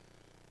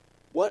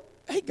 What?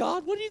 Hey,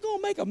 God, what are you going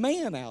to make a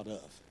man out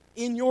of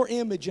in your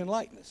image and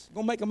likeness? You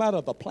going to make him out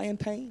of a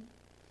plantain?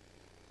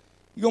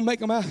 You going to make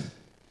him out?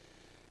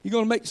 You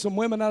going to make some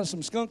women out of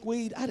some skunk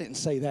weed? I didn't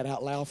say that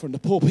out loud from the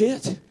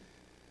pulpit.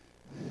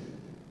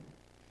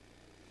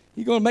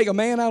 You going to make a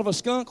man out of a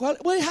skunk? How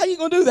are you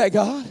going to do that,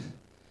 God?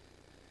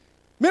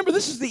 Remember,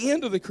 this is the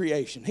end of the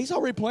creation. He's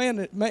already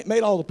planned,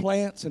 made all the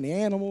plants and the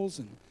animals,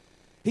 and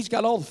he's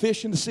got all the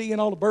fish in the sea and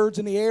all the birds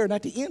in the air. And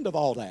at the end of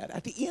all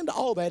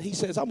that, he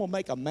says, I'm going to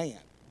make a man.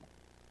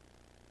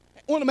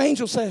 One of the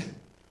angels said,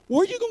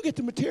 where are you going to get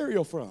the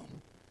material from?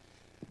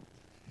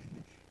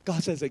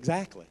 God says,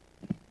 exactly.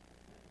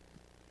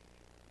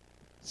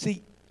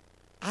 See,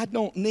 I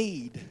don't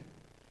need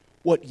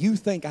what you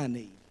think I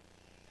need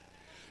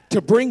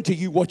to bring to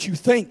you what you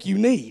think you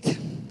need.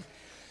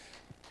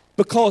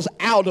 Because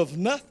out of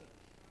nothing,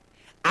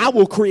 I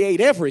will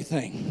create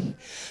everything.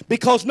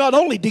 Because not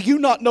only do you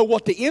not know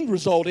what the end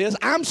result is,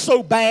 I'm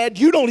so bad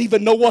you don't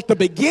even know what the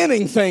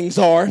beginning things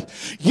are.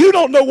 You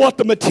don't know what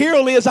the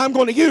material is I'm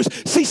going to use.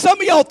 See, some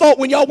of y'all thought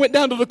when y'all went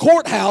down to the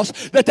courthouse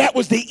that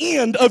was the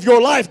end of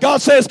your life.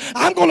 God says,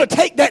 I'm going to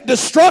take that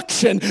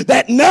destruction,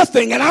 that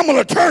nothing, and I'm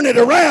going to turn it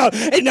around,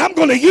 and I'm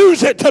going to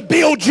use it to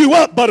build you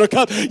up,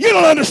 Buttercup. You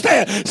don't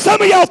understand.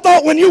 Some of y'all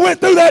thought when you went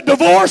through that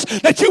divorce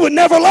that you would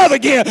never love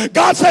again.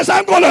 God says,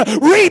 I'm going to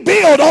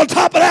rebuild on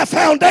top of that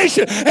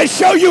foundation and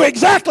show you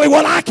exactly exactly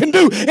what I can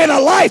do in a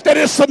life that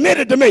is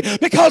submitted to me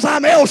because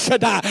I'm El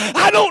Shaddai.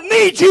 I don't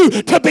need you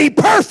to be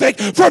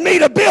perfect for me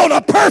to build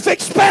a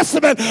perfect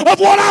specimen of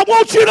what I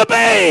want you to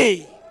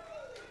be.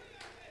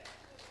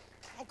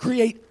 I'll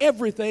create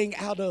everything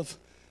out of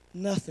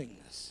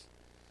nothingness.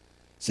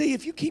 See,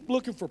 if you keep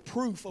looking for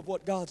proof of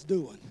what God's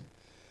doing,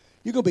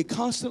 you're going to be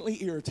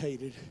constantly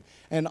irritated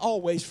and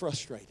always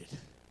frustrated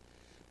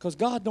because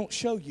God don't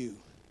show you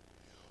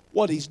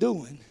what He's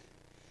doing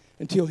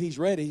until He's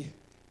ready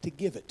to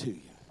give it to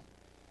you.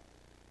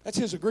 That's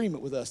His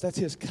agreement with us. That's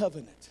His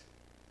covenant.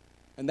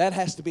 And that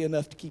has to be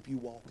enough to keep you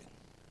walking.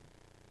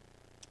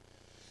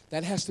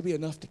 That has to be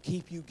enough to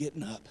keep you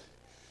getting up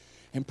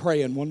and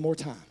praying one more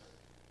time.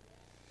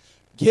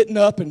 Getting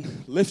up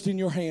and lifting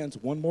your hands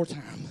one more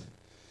time.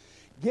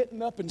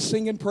 Getting up and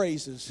singing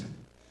praises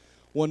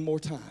one more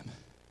time.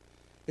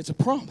 It's a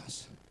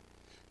promise.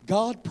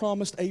 God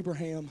promised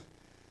Abraham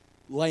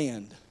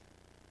land.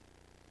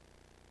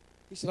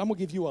 He said, I'm going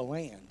to give you a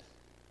land.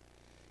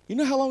 You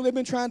know how long they've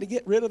been trying to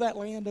get rid of that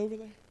land over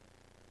there?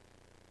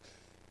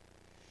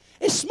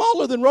 It's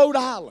smaller than Rhode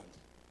Island.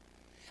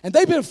 And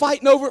they've been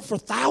fighting over it for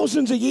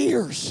thousands of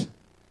years.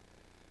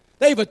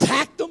 They've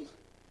attacked them.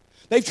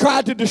 They've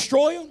tried to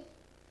destroy them.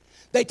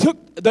 They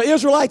took the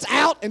Israelites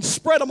out and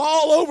spread them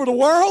all over the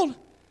world.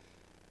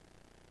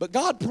 But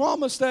God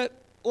promised that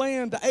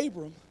land to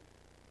Abram.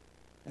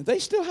 And they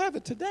still have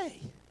it today.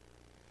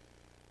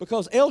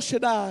 Because El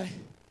Shaddai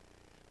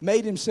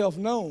made Himself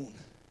known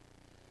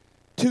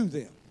to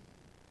them.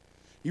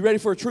 You ready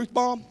for a truth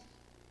bomb?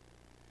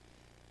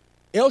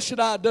 El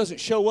Shaddai doesn't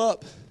show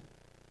up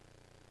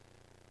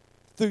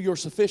through your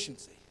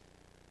sufficiency.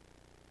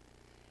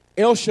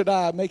 El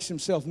Shaddai makes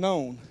Himself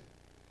known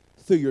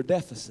through your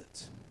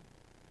deficits.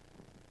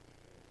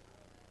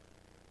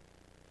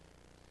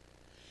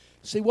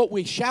 See, what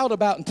we shout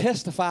about and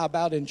testify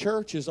about in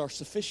church is our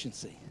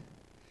sufficiency.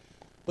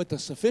 But the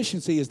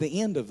sufficiency is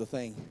the end of the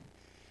thing.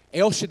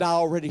 El Shaddai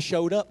already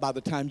showed up by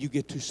the time you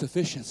get to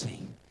sufficiency.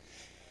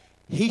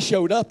 He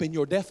showed up in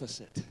your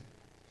deficit.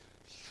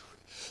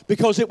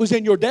 Because it was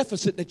in your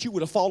deficit that you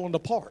would have fallen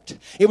apart.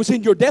 It was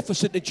in your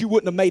deficit that you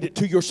wouldn't have made it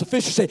to your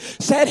sufficiency.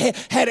 Said,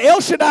 had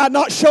El Shaddai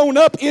not shown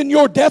up in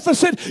your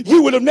deficit,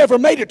 you would have never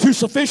made it to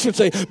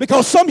sufficiency.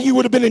 Because some of you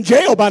would have been in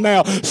jail by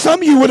now.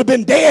 Some of you would have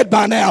been dead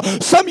by now.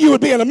 Some of you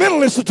would be in a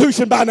mental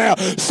institution by now.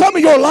 Some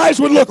of your lives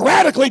would look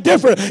radically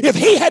different. If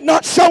He had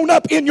not shown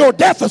up in your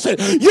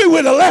deficit, you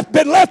would have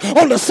been left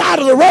on the side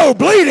of the road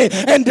bleeding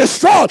and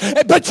distraught.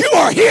 But you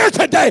are here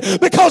today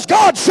because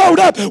God showed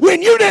up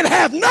when you didn't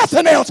have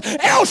nothing else.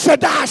 El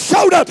Shaddai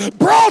showed up,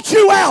 brought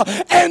you out,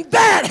 and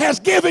that has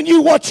given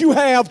you what you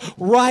have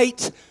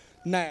right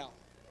now.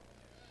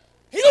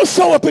 He don't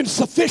show up in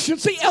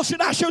sufficiency. El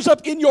Shaddai shows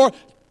up in your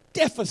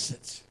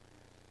deficits.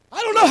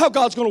 I don't know how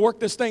God's going to work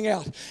this thing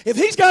out. If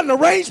He's got an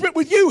arrangement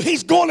with you,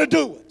 He's going to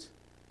do it.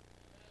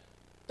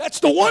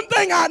 That's the one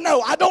thing I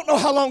know. I don't know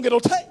how long it'll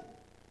take.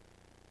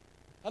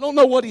 I don't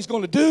know what He's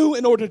going to do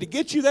in order to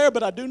get you there,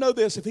 but I do know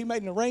this. If He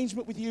made an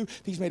arrangement with you,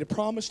 if He's made a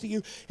promise to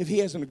you, if He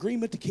has an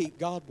agreement to keep,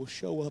 God will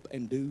show up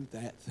and do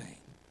that thing.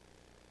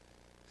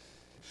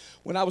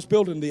 When I was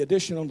building the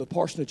addition on the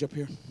parsonage up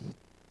here,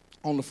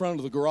 on the front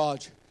of the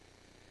garage,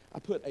 I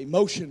put a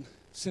motion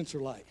sensor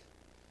light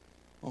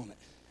on it.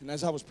 And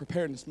as I was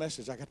preparing this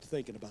message, I got to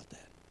thinking about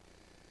that.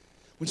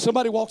 When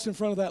somebody walks in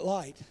front of that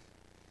light,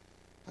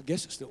 I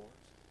guess it still works.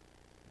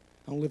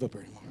 I don't live up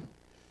there anymore.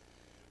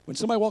 When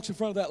somebody walks in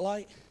front of that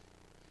light,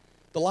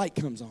 the light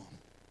comes on.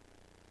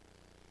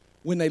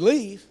 When they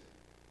leave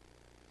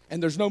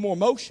and there's no more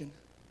motion,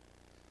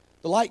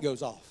 the light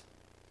goes off.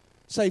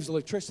 Saves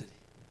electricity.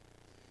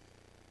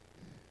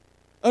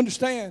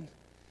 Understand,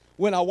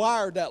 when I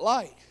wired that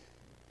light,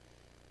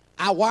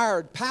 I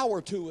wired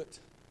power to it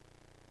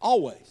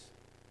always.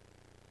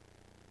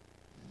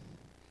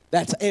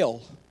 That's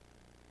L.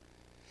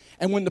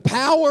 And when the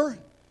power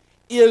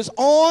is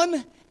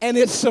on and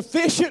it's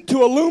sufficient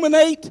to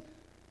illuminate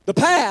the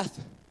path,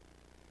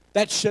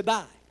 that's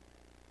Shaddai.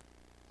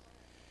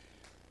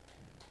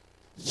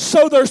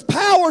 So there's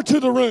power to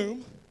the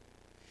room,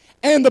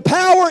 and the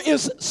power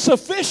is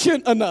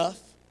sufficient enough,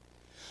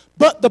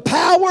 but the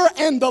power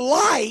and the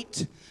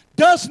light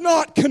does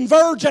not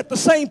converge at the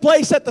same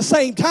place at the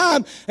same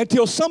time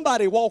until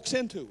somebody walks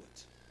into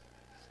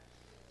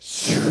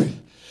it.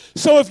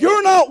 So if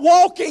you're not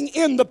walking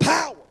in the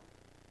power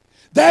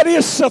that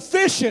is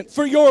sufficient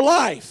for your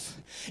life,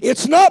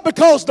 it's not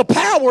because the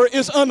power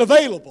is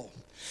unavailable.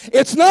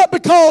 It's not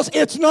because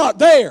it's not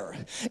there.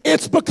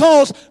 It's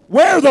because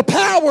where the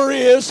power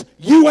is,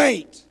 you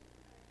ain't.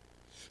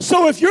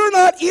 So if you're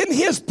not in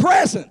His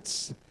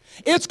presence,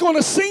 it's going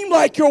to seem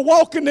like you're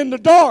walking in the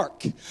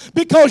dark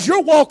because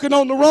you're walking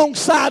on the wrong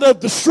side of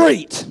the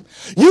street.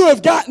 You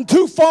have gotten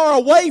too far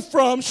away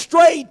from,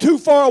 strayed too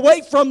far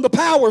away from the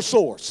power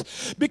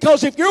source.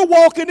 Because if you're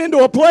walking into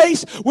a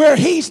place where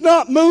He's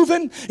not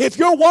moving, if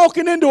you're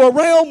walking into a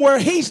realm where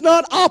He's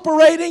not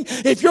operating,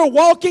 if you're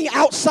walking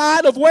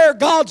outside of where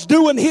God's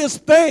doing His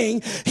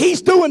thing,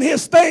 He's doing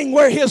His thing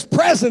where His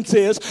presence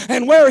is.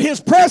 And where His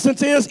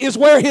presence is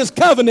where His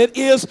covenant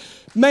is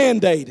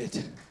mandated.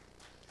 Let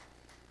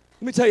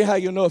me tell you how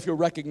you'll know if you'll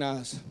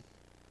recognize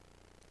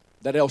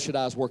that El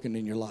Shaddai is working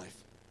in your life.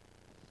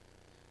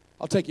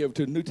 I'll take you over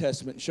to the New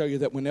Testament and show you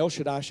that when El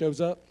Shaddai shows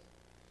up,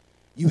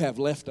 you have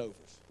leftovers.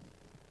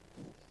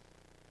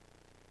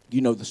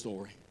 You know the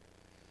story.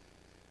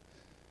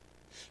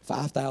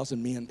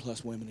 5,000 men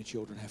plus women and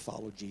children have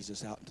followed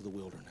Jesus out into the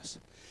wilderness.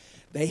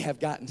 They have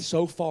gotten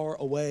so far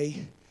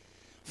away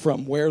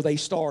from where they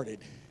started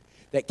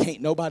that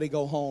can't nobody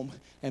go home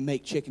and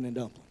make chicken and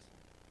dumplings.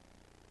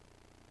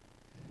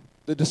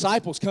 The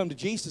disciples come to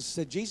Jesus and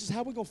said, Jesus, how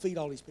are we going to feed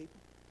all these people?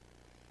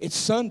 It's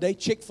Sunday,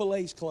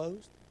 Chick-fil-A's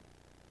closed.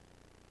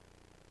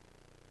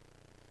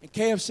 And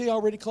KFC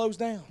already closed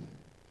down.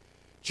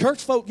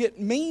 Church folk get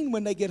mean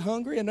when they get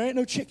hungry and there ain't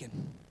no chicken.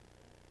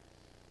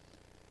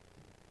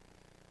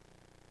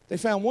 They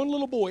found one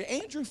little boy.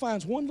 Andrew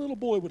finds one little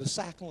boy with a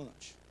sack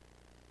lunch.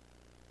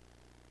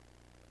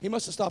 He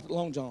must have stopped at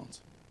Long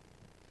John's.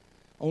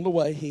 On the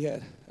way, he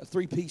had a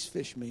 3-piece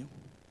fish meal.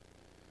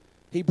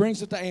 He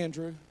brings it to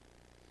Andrew.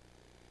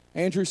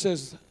 Andrew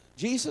says,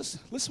 Jesus,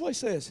 listen to what he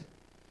says. He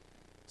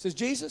says,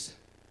 Jesus,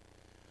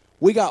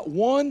 we got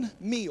one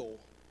meal,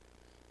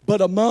 but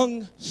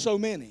among so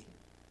many,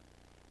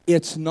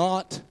 it's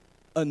not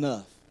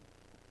enough.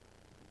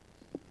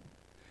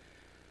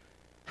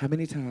 How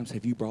many times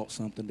have you brought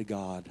something to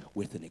God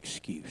with an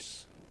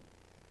excuse?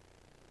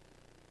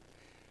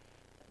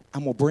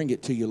 I'm going to bring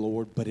it to you,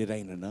 Lord, but it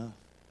ain't enough.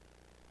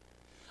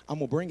 I'm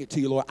going to bring it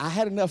to you, Lord. I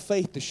had enough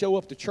faith to show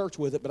up to church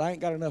with it, but I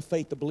ain't got enough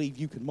faith to believe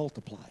you can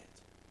multiply it.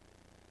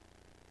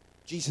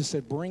 Jesus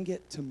said, bring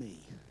it to me.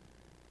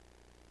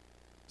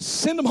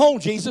 Send them home,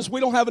 Jesus. We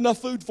don't have enough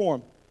food for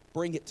them.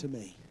 Bring it to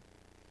me.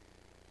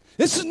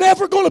 This is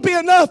never going to be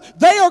enough.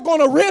 They are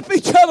going to rip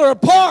each other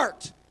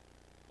apart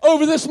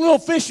over this little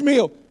fish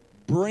meal.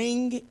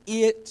 Bring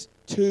it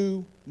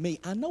to me.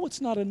 I know it's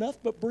not enough,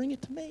 but bring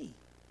it to me.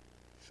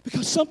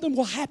 Because something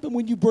will happen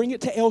when you bring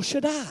it to El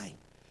Shaddai.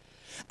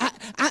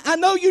 I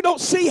know you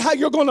don't see how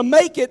you're going to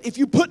make it if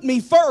you put me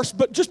first,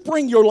 but just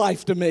bring your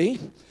life to me.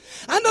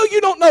 I know you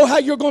don't know how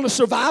you're going to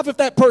survive if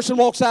that person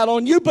walks out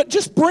on you, but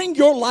just bring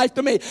your life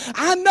to me.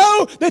 I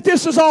know that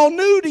this is all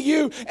new to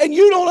you, and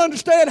you don't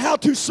understand how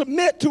to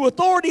submit to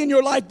authority in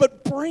your life,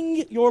 but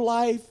bring your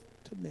life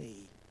to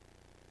me.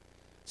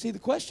 See, the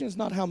question is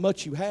not how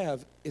much you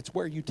have, it's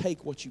where you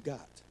take what you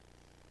got.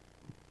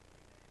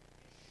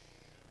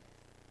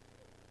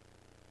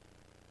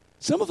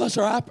 Some of us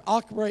are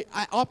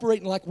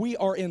operating like we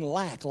are in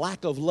lack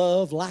of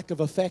love, lack of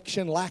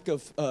affection, lack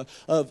of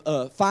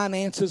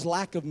finances,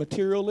 lack of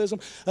materialism,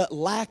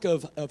 lack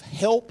of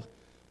help.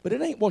 But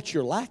it ain't what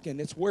you're lacking,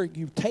 it's where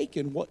you've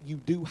taken what you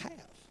do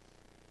have.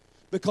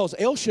 Because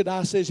El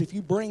Shaddai says, if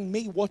you bring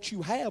me what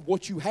you have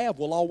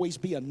will always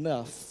be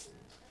enough.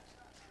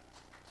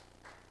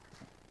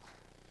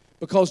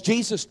 Because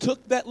Jesus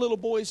took that little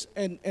boy's,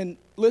 and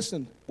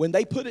listen, when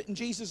they put it in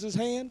Jesus'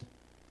 hand,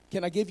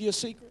 can I give you a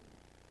secret?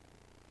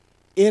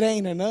 It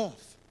ain't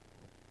enough.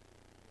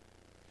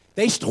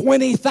 There's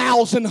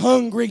 20,000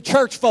 hungry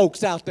church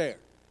folks out there.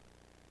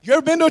 You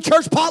ever been to a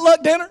church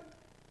potluck dinner?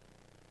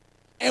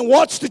 And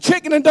watched the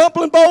chicken and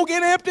dumpling bowl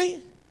get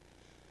empty?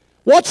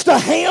 Watched the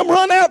ham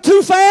run out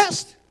too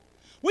fast?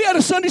 We had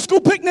a Sunday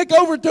school picnic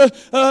over at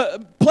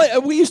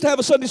the, we used to have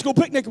a Sunday school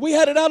picnic. We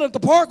had it out at the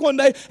park one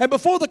day, and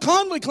before the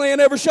Conley clan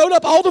ever showed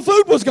up, all the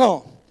food was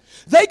gone.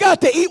 They got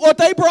to eat what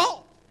they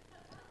brought.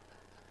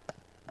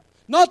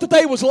 Not that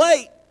they was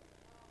late.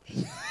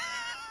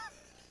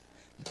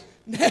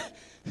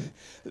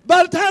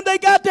 By the time they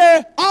got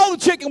there, all the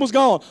chicken was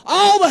gone.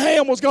 All the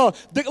ham was gone.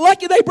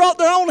 Lucky they brought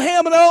their own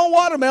ham and their own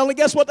watermelon, and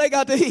guess what they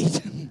got to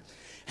eat?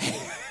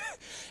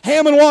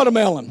 Ham and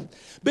watermelon.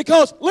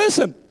 Because,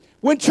 listen,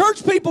 when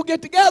church people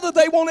get together,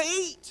 they want to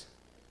eat.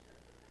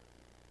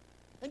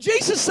 And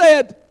Jesus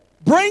said,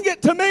 bring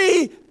it to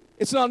me.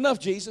 It's not enough,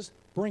 Jesus.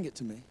 Bring it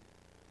to me.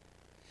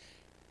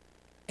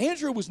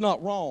 Andrew was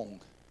not wrong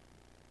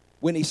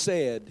when he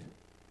said,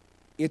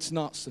 it's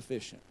not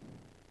sufficient.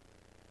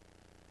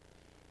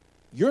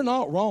 You're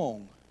not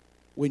wrong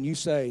when you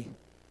say,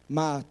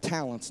 my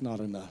talent's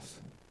not enough.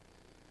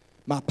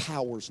 My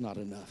power's not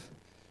enough.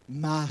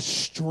 My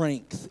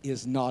strength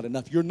is not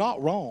enough. You're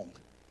not wrong.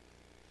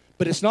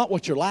 But it's not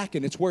what you're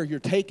lacking. It's where you're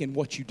taking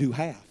what you do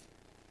have.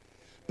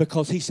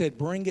 Because he said,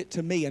 bring it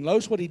to me. And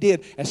notice what he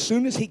did. As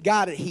soon as he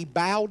got it, he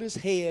bowed his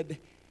head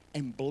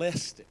and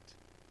blessed it.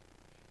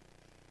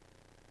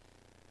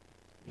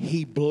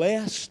 He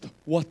blessed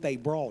what they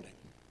brought him.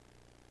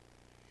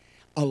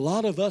 A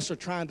lot of us are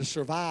trying to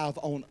survive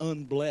on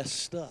unblessed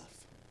stuff.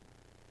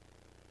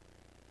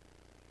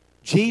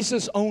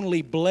 Jesus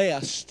only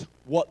blessed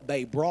what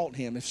they brought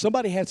him. If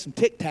somebody had some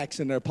Tic Tacs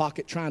in their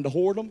pocket trying to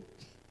hoard them,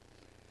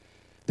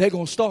 they're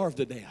going to starve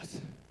to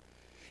death.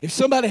 If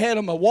somebody had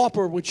them a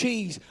Whopper with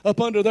cheese up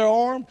under their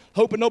arm,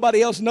 hoping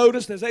nobody else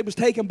noticed as they was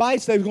taking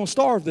bites, they were going to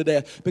starve to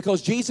death,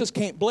 because Jesus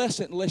can't bless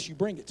it unless you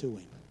bring it to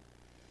him.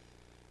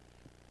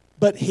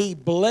 But he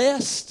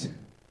blessed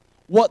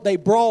what they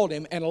brought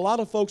him, and a lot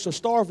of folks are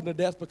starving to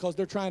death because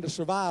they're trying to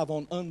survive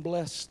on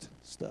unblessed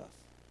stuff.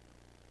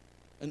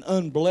 An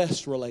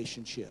unblessed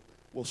relationship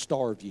will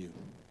starve you.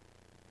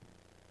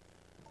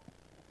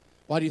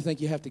 Why do you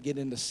think you have to get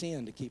into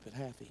sin to keep it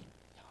happy?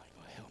 Y'all ain't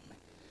gonna help me.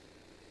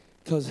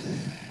 Because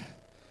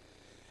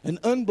an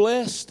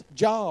unblessed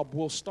job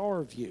will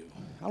starve you.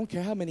 I don't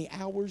care how many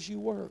hours you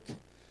work.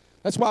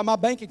 That's why my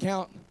bank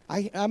account,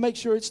 I make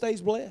sure it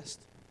stays blessed.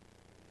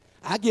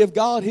 I give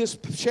God his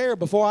share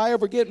before I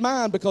ever get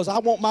mine, because I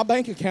want my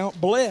bank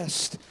account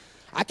blessed.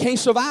 I can't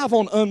survive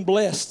on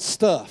unblessed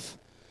stuff.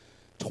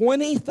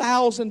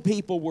 20,000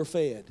 people were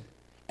fed,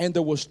 and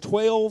there was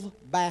 12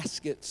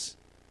 baskets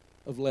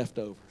of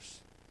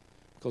leftovers,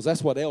 because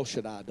that's what El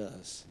Shaddai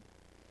does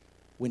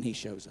when he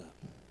shows up.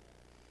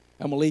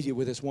 I'm going to leave you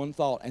with this one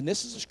thought, and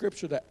this is a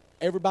scripture that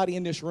everybody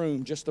in this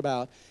room, just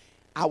about,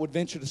 I would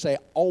venture to say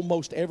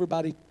almost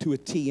everybody to a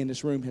T in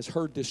this room has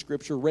heard this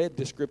scripture, read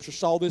this scripture,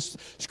 saw this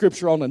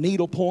scripture on a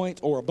needlepoint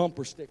or a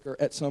bumper sticker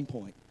at some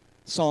point.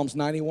 Psalms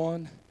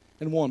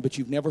 91:1, but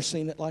you've never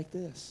seen it like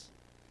this.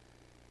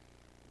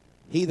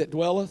 He that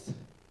dwelleth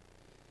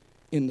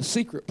in the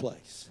secret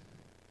place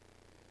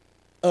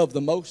of the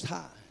Most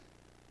High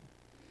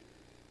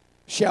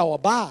shall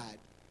abide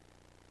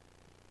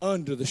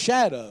under the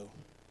shadow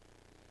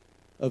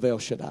of El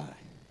Shaddai.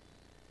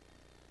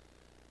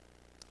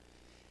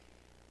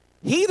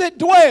 He that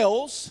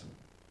dwells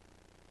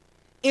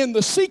in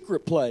the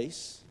secret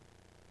place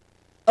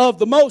of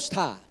the Most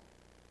High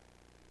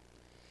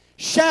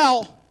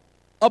shall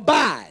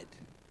abide.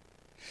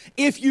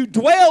 If you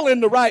dwell in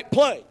the right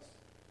place.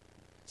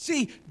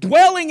 See,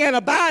 dwelling and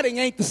abiding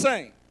ain't the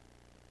same.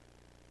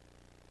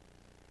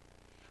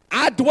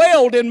 I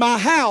dwelled in my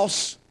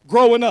house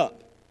growing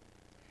up.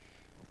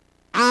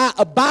 I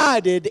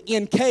abided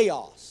in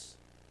chaos.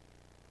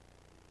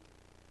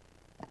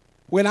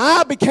 When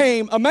I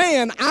became a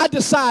man, I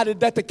decided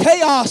that the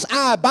chaos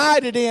I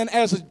abided in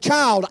as a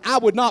child, I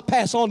would not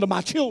pass on to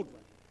my children.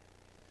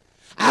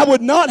 I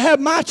would not have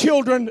my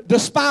children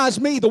despise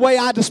me the way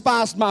I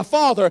despised my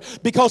father,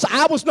 because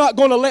I was not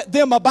going to let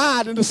them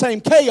abide in the same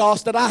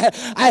chaos that I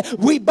had.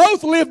 We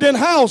both lived in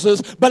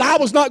houses, but I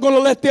was not going to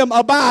let them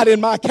abide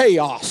in my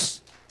chaos.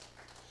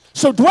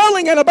 So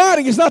dwelling and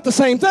abiding is not the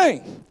same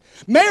thing.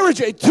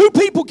 Marriage, two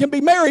people can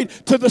be married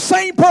to the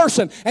same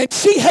person, and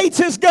she hates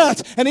his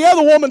guts, and the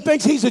other woman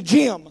thinks he's a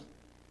gem,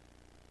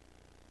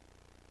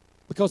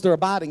 because they're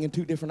abiding in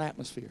two different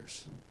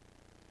atmospheres.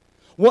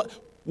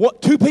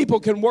 What two people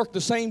can work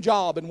the same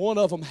job, and one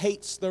of them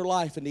hates their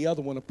life and the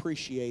other one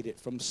appreciates it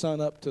from sun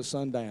up to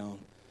sundown,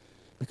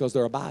 because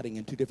they're abiding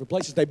in two different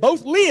places. They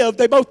both live,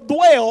 they both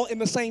dwell in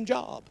the same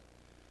job,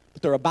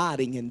 but they're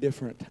abiding in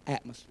different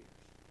atmospheres.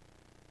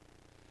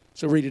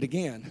 So read it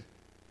again.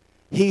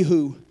 He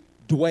who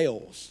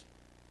dwells,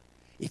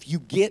 if you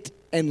get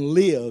and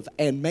live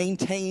and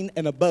maintain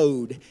an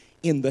abode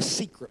in the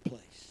secret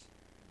place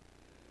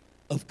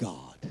of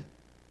God,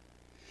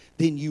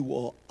 then you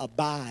will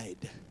abide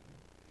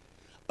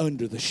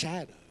under the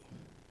shadow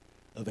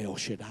of El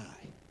Shaddai.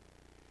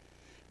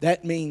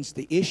 That means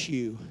the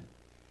issue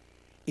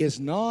is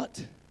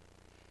not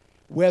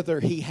whether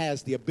he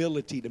has the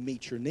ability to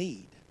meet your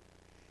need.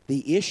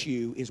 The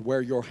issue is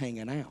where you're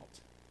hanging out.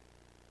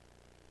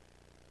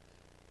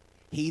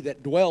 He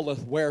that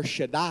dwelleth where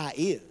Shaddai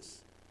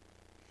is.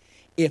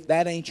 If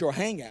that ain't your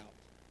hangout,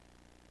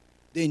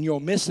 then you're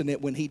missing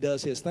it when he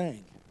does his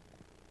thing.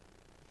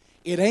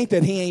 It ain't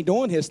that he ain't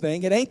doing his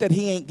thing. It ain't that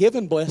he ain't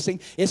giving blessing.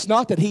 It's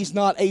not that he's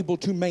not able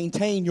to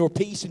maintain your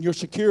peace and your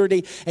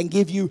security and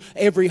give you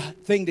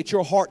everything that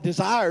your heart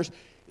desires.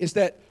 It's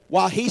that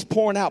while he's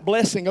pouring out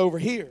blessing over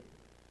here,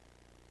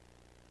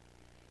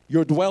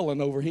 you're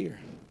dwelling over here.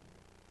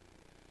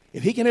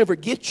 If he can ever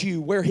get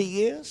you where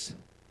he is,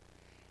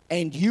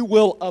 and you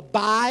will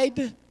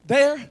abide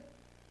there,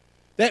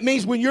 that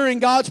means when you're in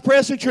God's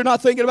presence, you're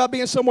not thinking about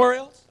being somewhere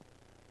else.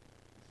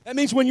 That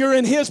means when you're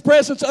in his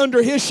presence,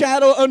 under his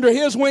shadow, under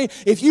his wing,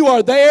 if you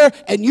are there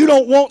and you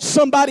don't want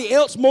somebody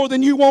else more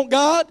than you want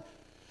God.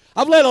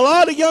 I've led a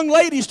lot of young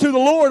ladies to the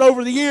Lord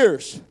over the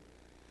years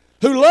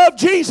who loved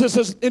Jesus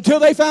until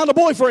they found a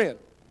boyfriend.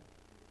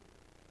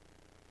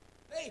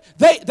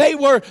 They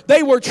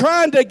were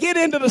trying to get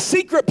into the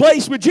secret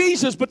place with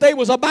Jesus, but they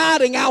was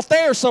abiding out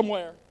there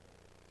somewhere.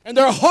 And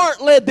their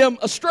heart led them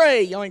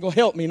astray. Y'all ain't going to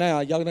help me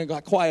now. Y'all ain't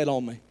got quiet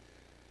on me.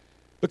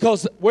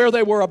 Because where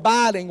they were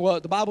abiding, well,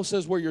 the Bible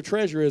says where your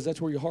treasure is, that's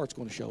where your heart's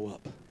going to show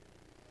up.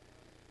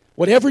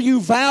 Whatever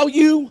you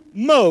value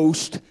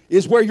most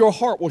is where your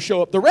heart will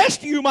show up. The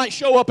rest of you might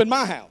show up in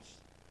my house.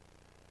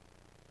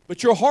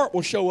 But your heart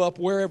will show up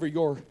wherever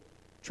your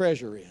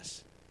treasure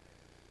is.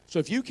 So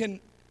if you can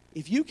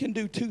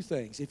do two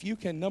things. If you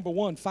can, number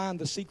one, find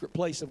the secret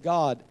place of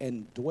God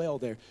and dwell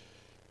there.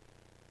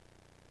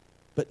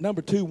 But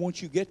number two,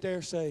 once you get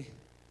there, say,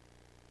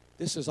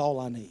 This is all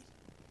I need.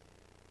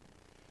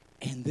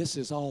 And this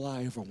is all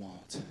I ever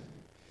want.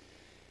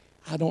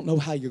 I don't know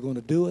how you're going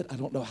to do it. I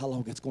don't know how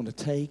long it's going to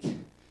take.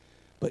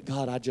 But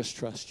God, I just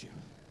trust you.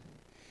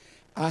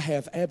 I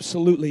have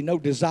absolutely no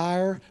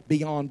desire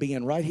beyond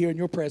being right here in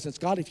your presence.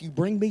 God, if you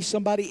bring me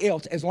somebody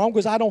else, as long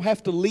as I don't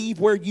have to leave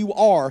where you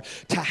are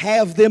to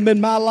have them in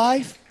my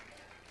life,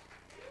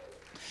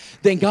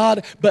 then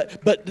God,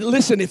 but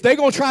listen, if they're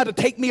going to try to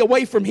take me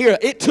away from here,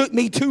 it took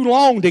me too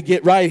long to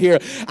get right here.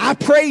 I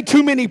prayed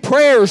too many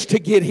prayers to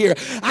get here.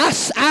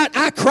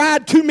 I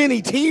cried too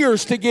many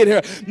tears to get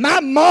here.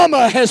 My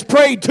mama has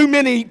prayed too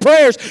many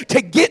prayers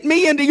to get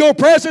me into your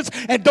presence,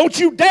 and don't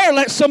you dare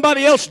let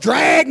somebody else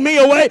drag me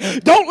away.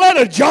 Don't let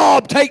a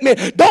job take me.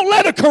 Don't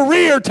let a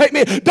career take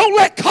me. Don't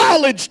let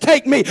college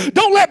take me.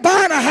 Don't let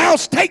buying a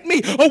house take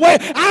me away.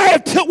 I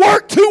have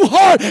worked too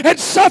hard and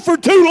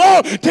suffered too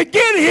long to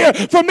get here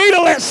for me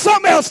to let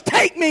something else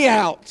take me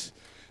out.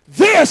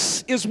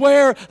 This is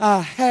where I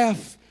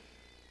have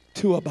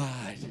to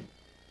abide.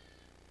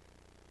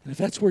 And if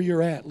that's where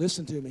you're at,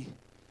 listen to me.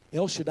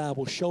 El Shaddai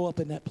will show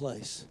up in that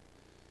place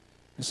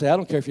and say, I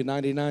don't care if you're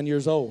 99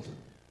 years old.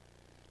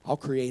 I'll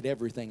create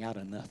everything out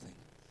of nothing.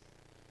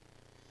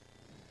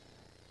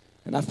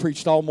 And I've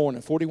preached all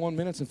morning, 41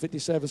 minutes and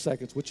 57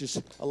 seconds, which is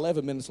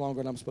 11 minutes longer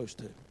than I'm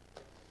supposed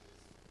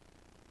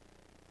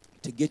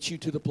to get you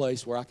to the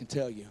place where I can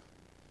tell you,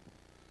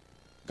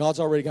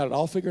 God's already got it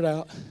all figured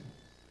out,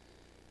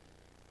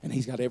 and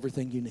He's got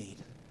everything you need.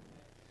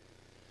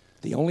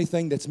 The only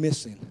thing that's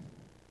missing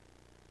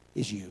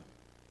is you.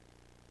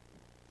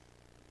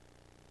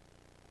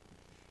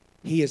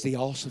 He is the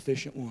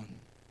all-sufficient one.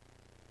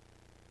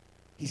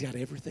 He's got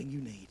everything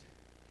you need,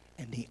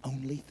 and the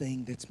only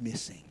thing that's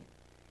missing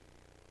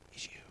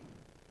is you.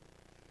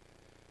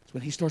 So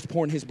when He starts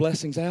pouring His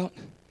blessings out,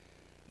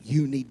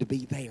 you need to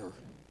be there.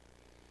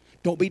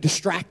 Don't be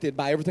distracted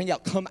by everything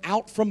else. Come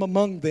out from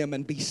among them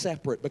and be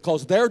separate,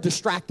 because they're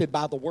distracted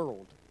by the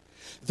world.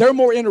 They're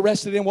more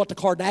interested in what the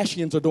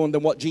Kardashians are doing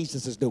than what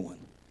Jesus is doing.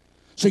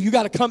 So you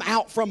got to come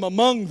out from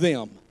among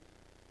them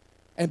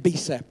and be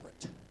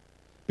separate.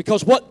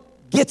 Because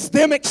what gets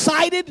them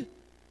excited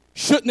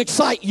shouldn't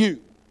excite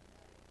you.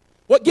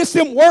 What gets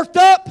them worked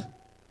up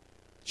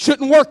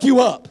shouldn't work you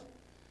up.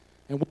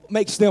 And what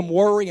makes them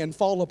worry and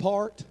fall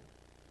apart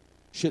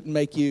shouldn't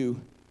make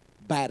you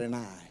bat an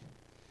eye.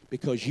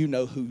 Because you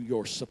know who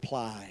your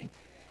supply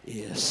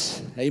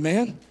is.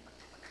 Amen?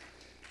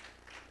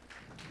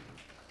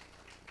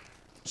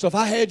 So if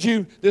I had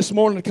you this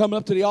morning to come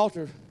up to the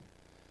altar,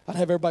 I'd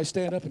have everybody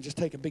stand up and just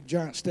take a big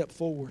giant step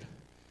forward.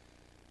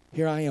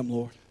 Here I am,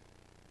 Lord.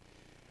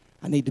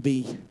 I need to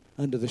be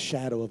under the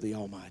shadow of the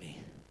Almighty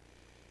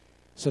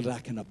so that I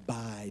can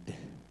abide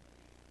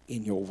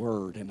in your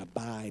word and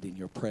abide in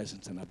your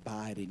presence and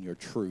abide in your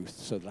truth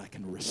so that I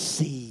can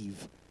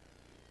receive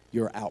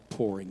your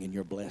outpouring and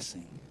your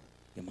blessing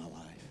in my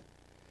life.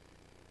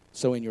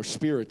 So in your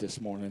spirit this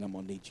morning, I'm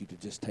going to need you to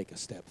just take a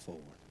step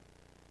forward.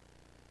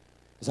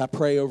 As I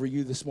pray over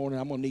you this morning,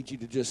 I'm going to need you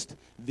to just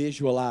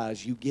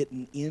visualize you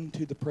getting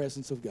into the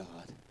presence of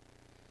God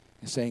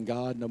and saying,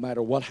 God, no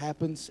matter what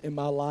happens in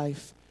my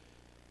life,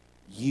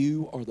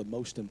 you are the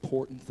most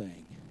important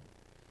thing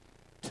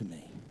to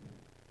me.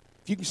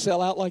 If you can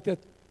sell out like that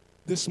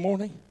this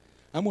morning,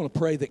 I'm going to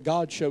pray that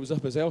God shows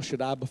up as El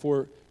Shaddai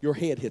before your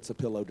head hits a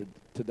pillow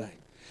today.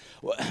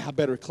 Well, I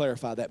better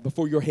clarify that.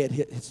 Before your head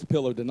hits the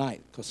pillow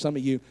tonight, because some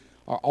of you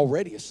are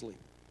already asleep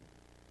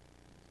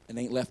and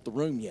ain't left the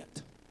room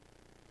yet.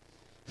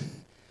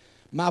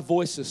 My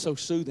voice is so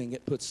soothing,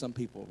 it puts some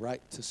people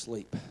right to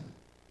sleep.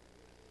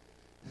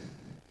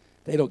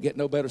 They don't get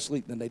no better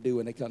sleep than they do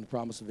when they come to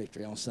Promise of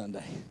Victory on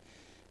Sunday.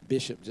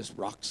 Bishop just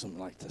rocks them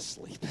right to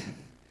sleep.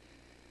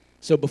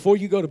 So before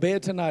you go to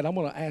bed tonight, I'm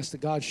going to ask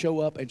that God show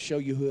up and show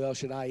you who El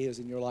Shaddai is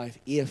in your life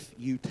if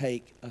you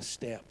take a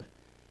step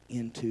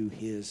into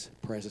His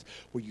presence,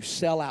 where you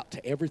sell out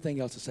to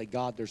everything else and say,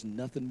 God, there's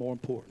nothing more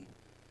important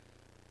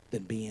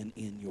than being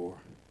in your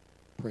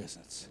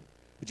presence.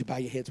 Would you bow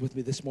your heads with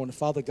me this morning?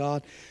 Father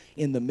God,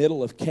 in the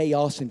middle of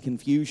chaos and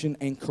confusion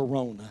and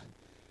corona,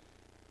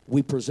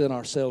 we present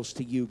ourselves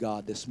to you,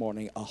 God, this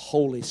morning, a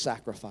holy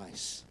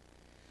sacrifice.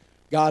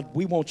 God,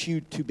 we want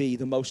you to be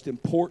the most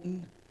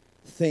important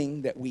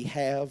thing that we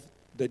have,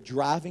 the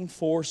driving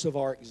force of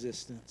our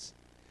existence,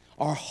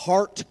 our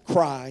heart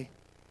cry,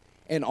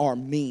 and our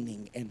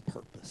meaning and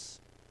purpose.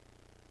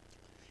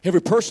 Every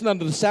person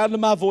under the sound of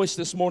my voice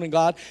this morning,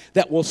 God,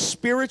 that will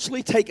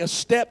spiritually take a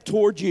step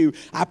toward you,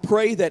 I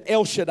pray that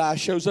El Shaddai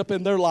shows up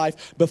in their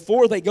life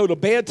before they go to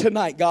bed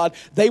tonight, God.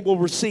 They will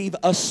receive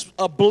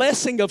a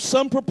blessing of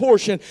some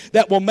proportion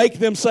that will make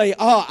them say,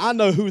 I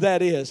know who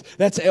that is.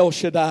 That's El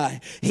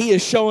Shaddai. He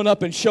is showing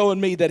up and showing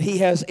me that He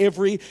has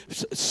every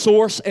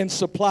source and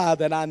supply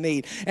that I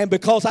need. And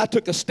because I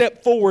took a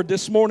step forward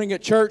this morning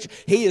at church,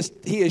 He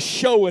is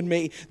showing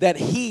me that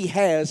He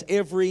has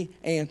every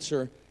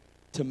answer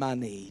to my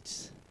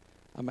needs.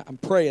 I'm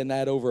praying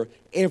that over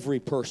every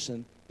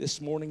person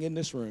this morning in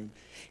this room.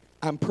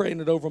 I'm praying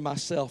it over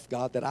myself,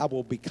 God, that I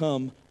will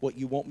become what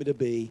you want me to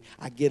be.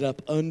 I get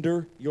up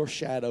under your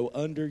shadow,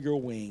 under your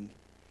wing,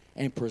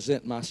 and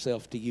present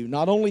myself to you.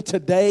 Not only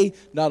today,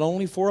 not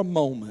only for a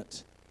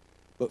moment,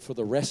 but for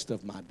the rest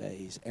of my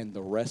days and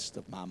the rest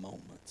of my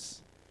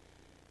moments.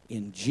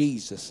 In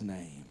Jesus'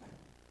 name,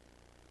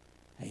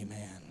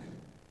 amen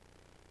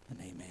and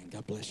amen.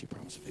 God bless you.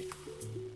 Promise of victory.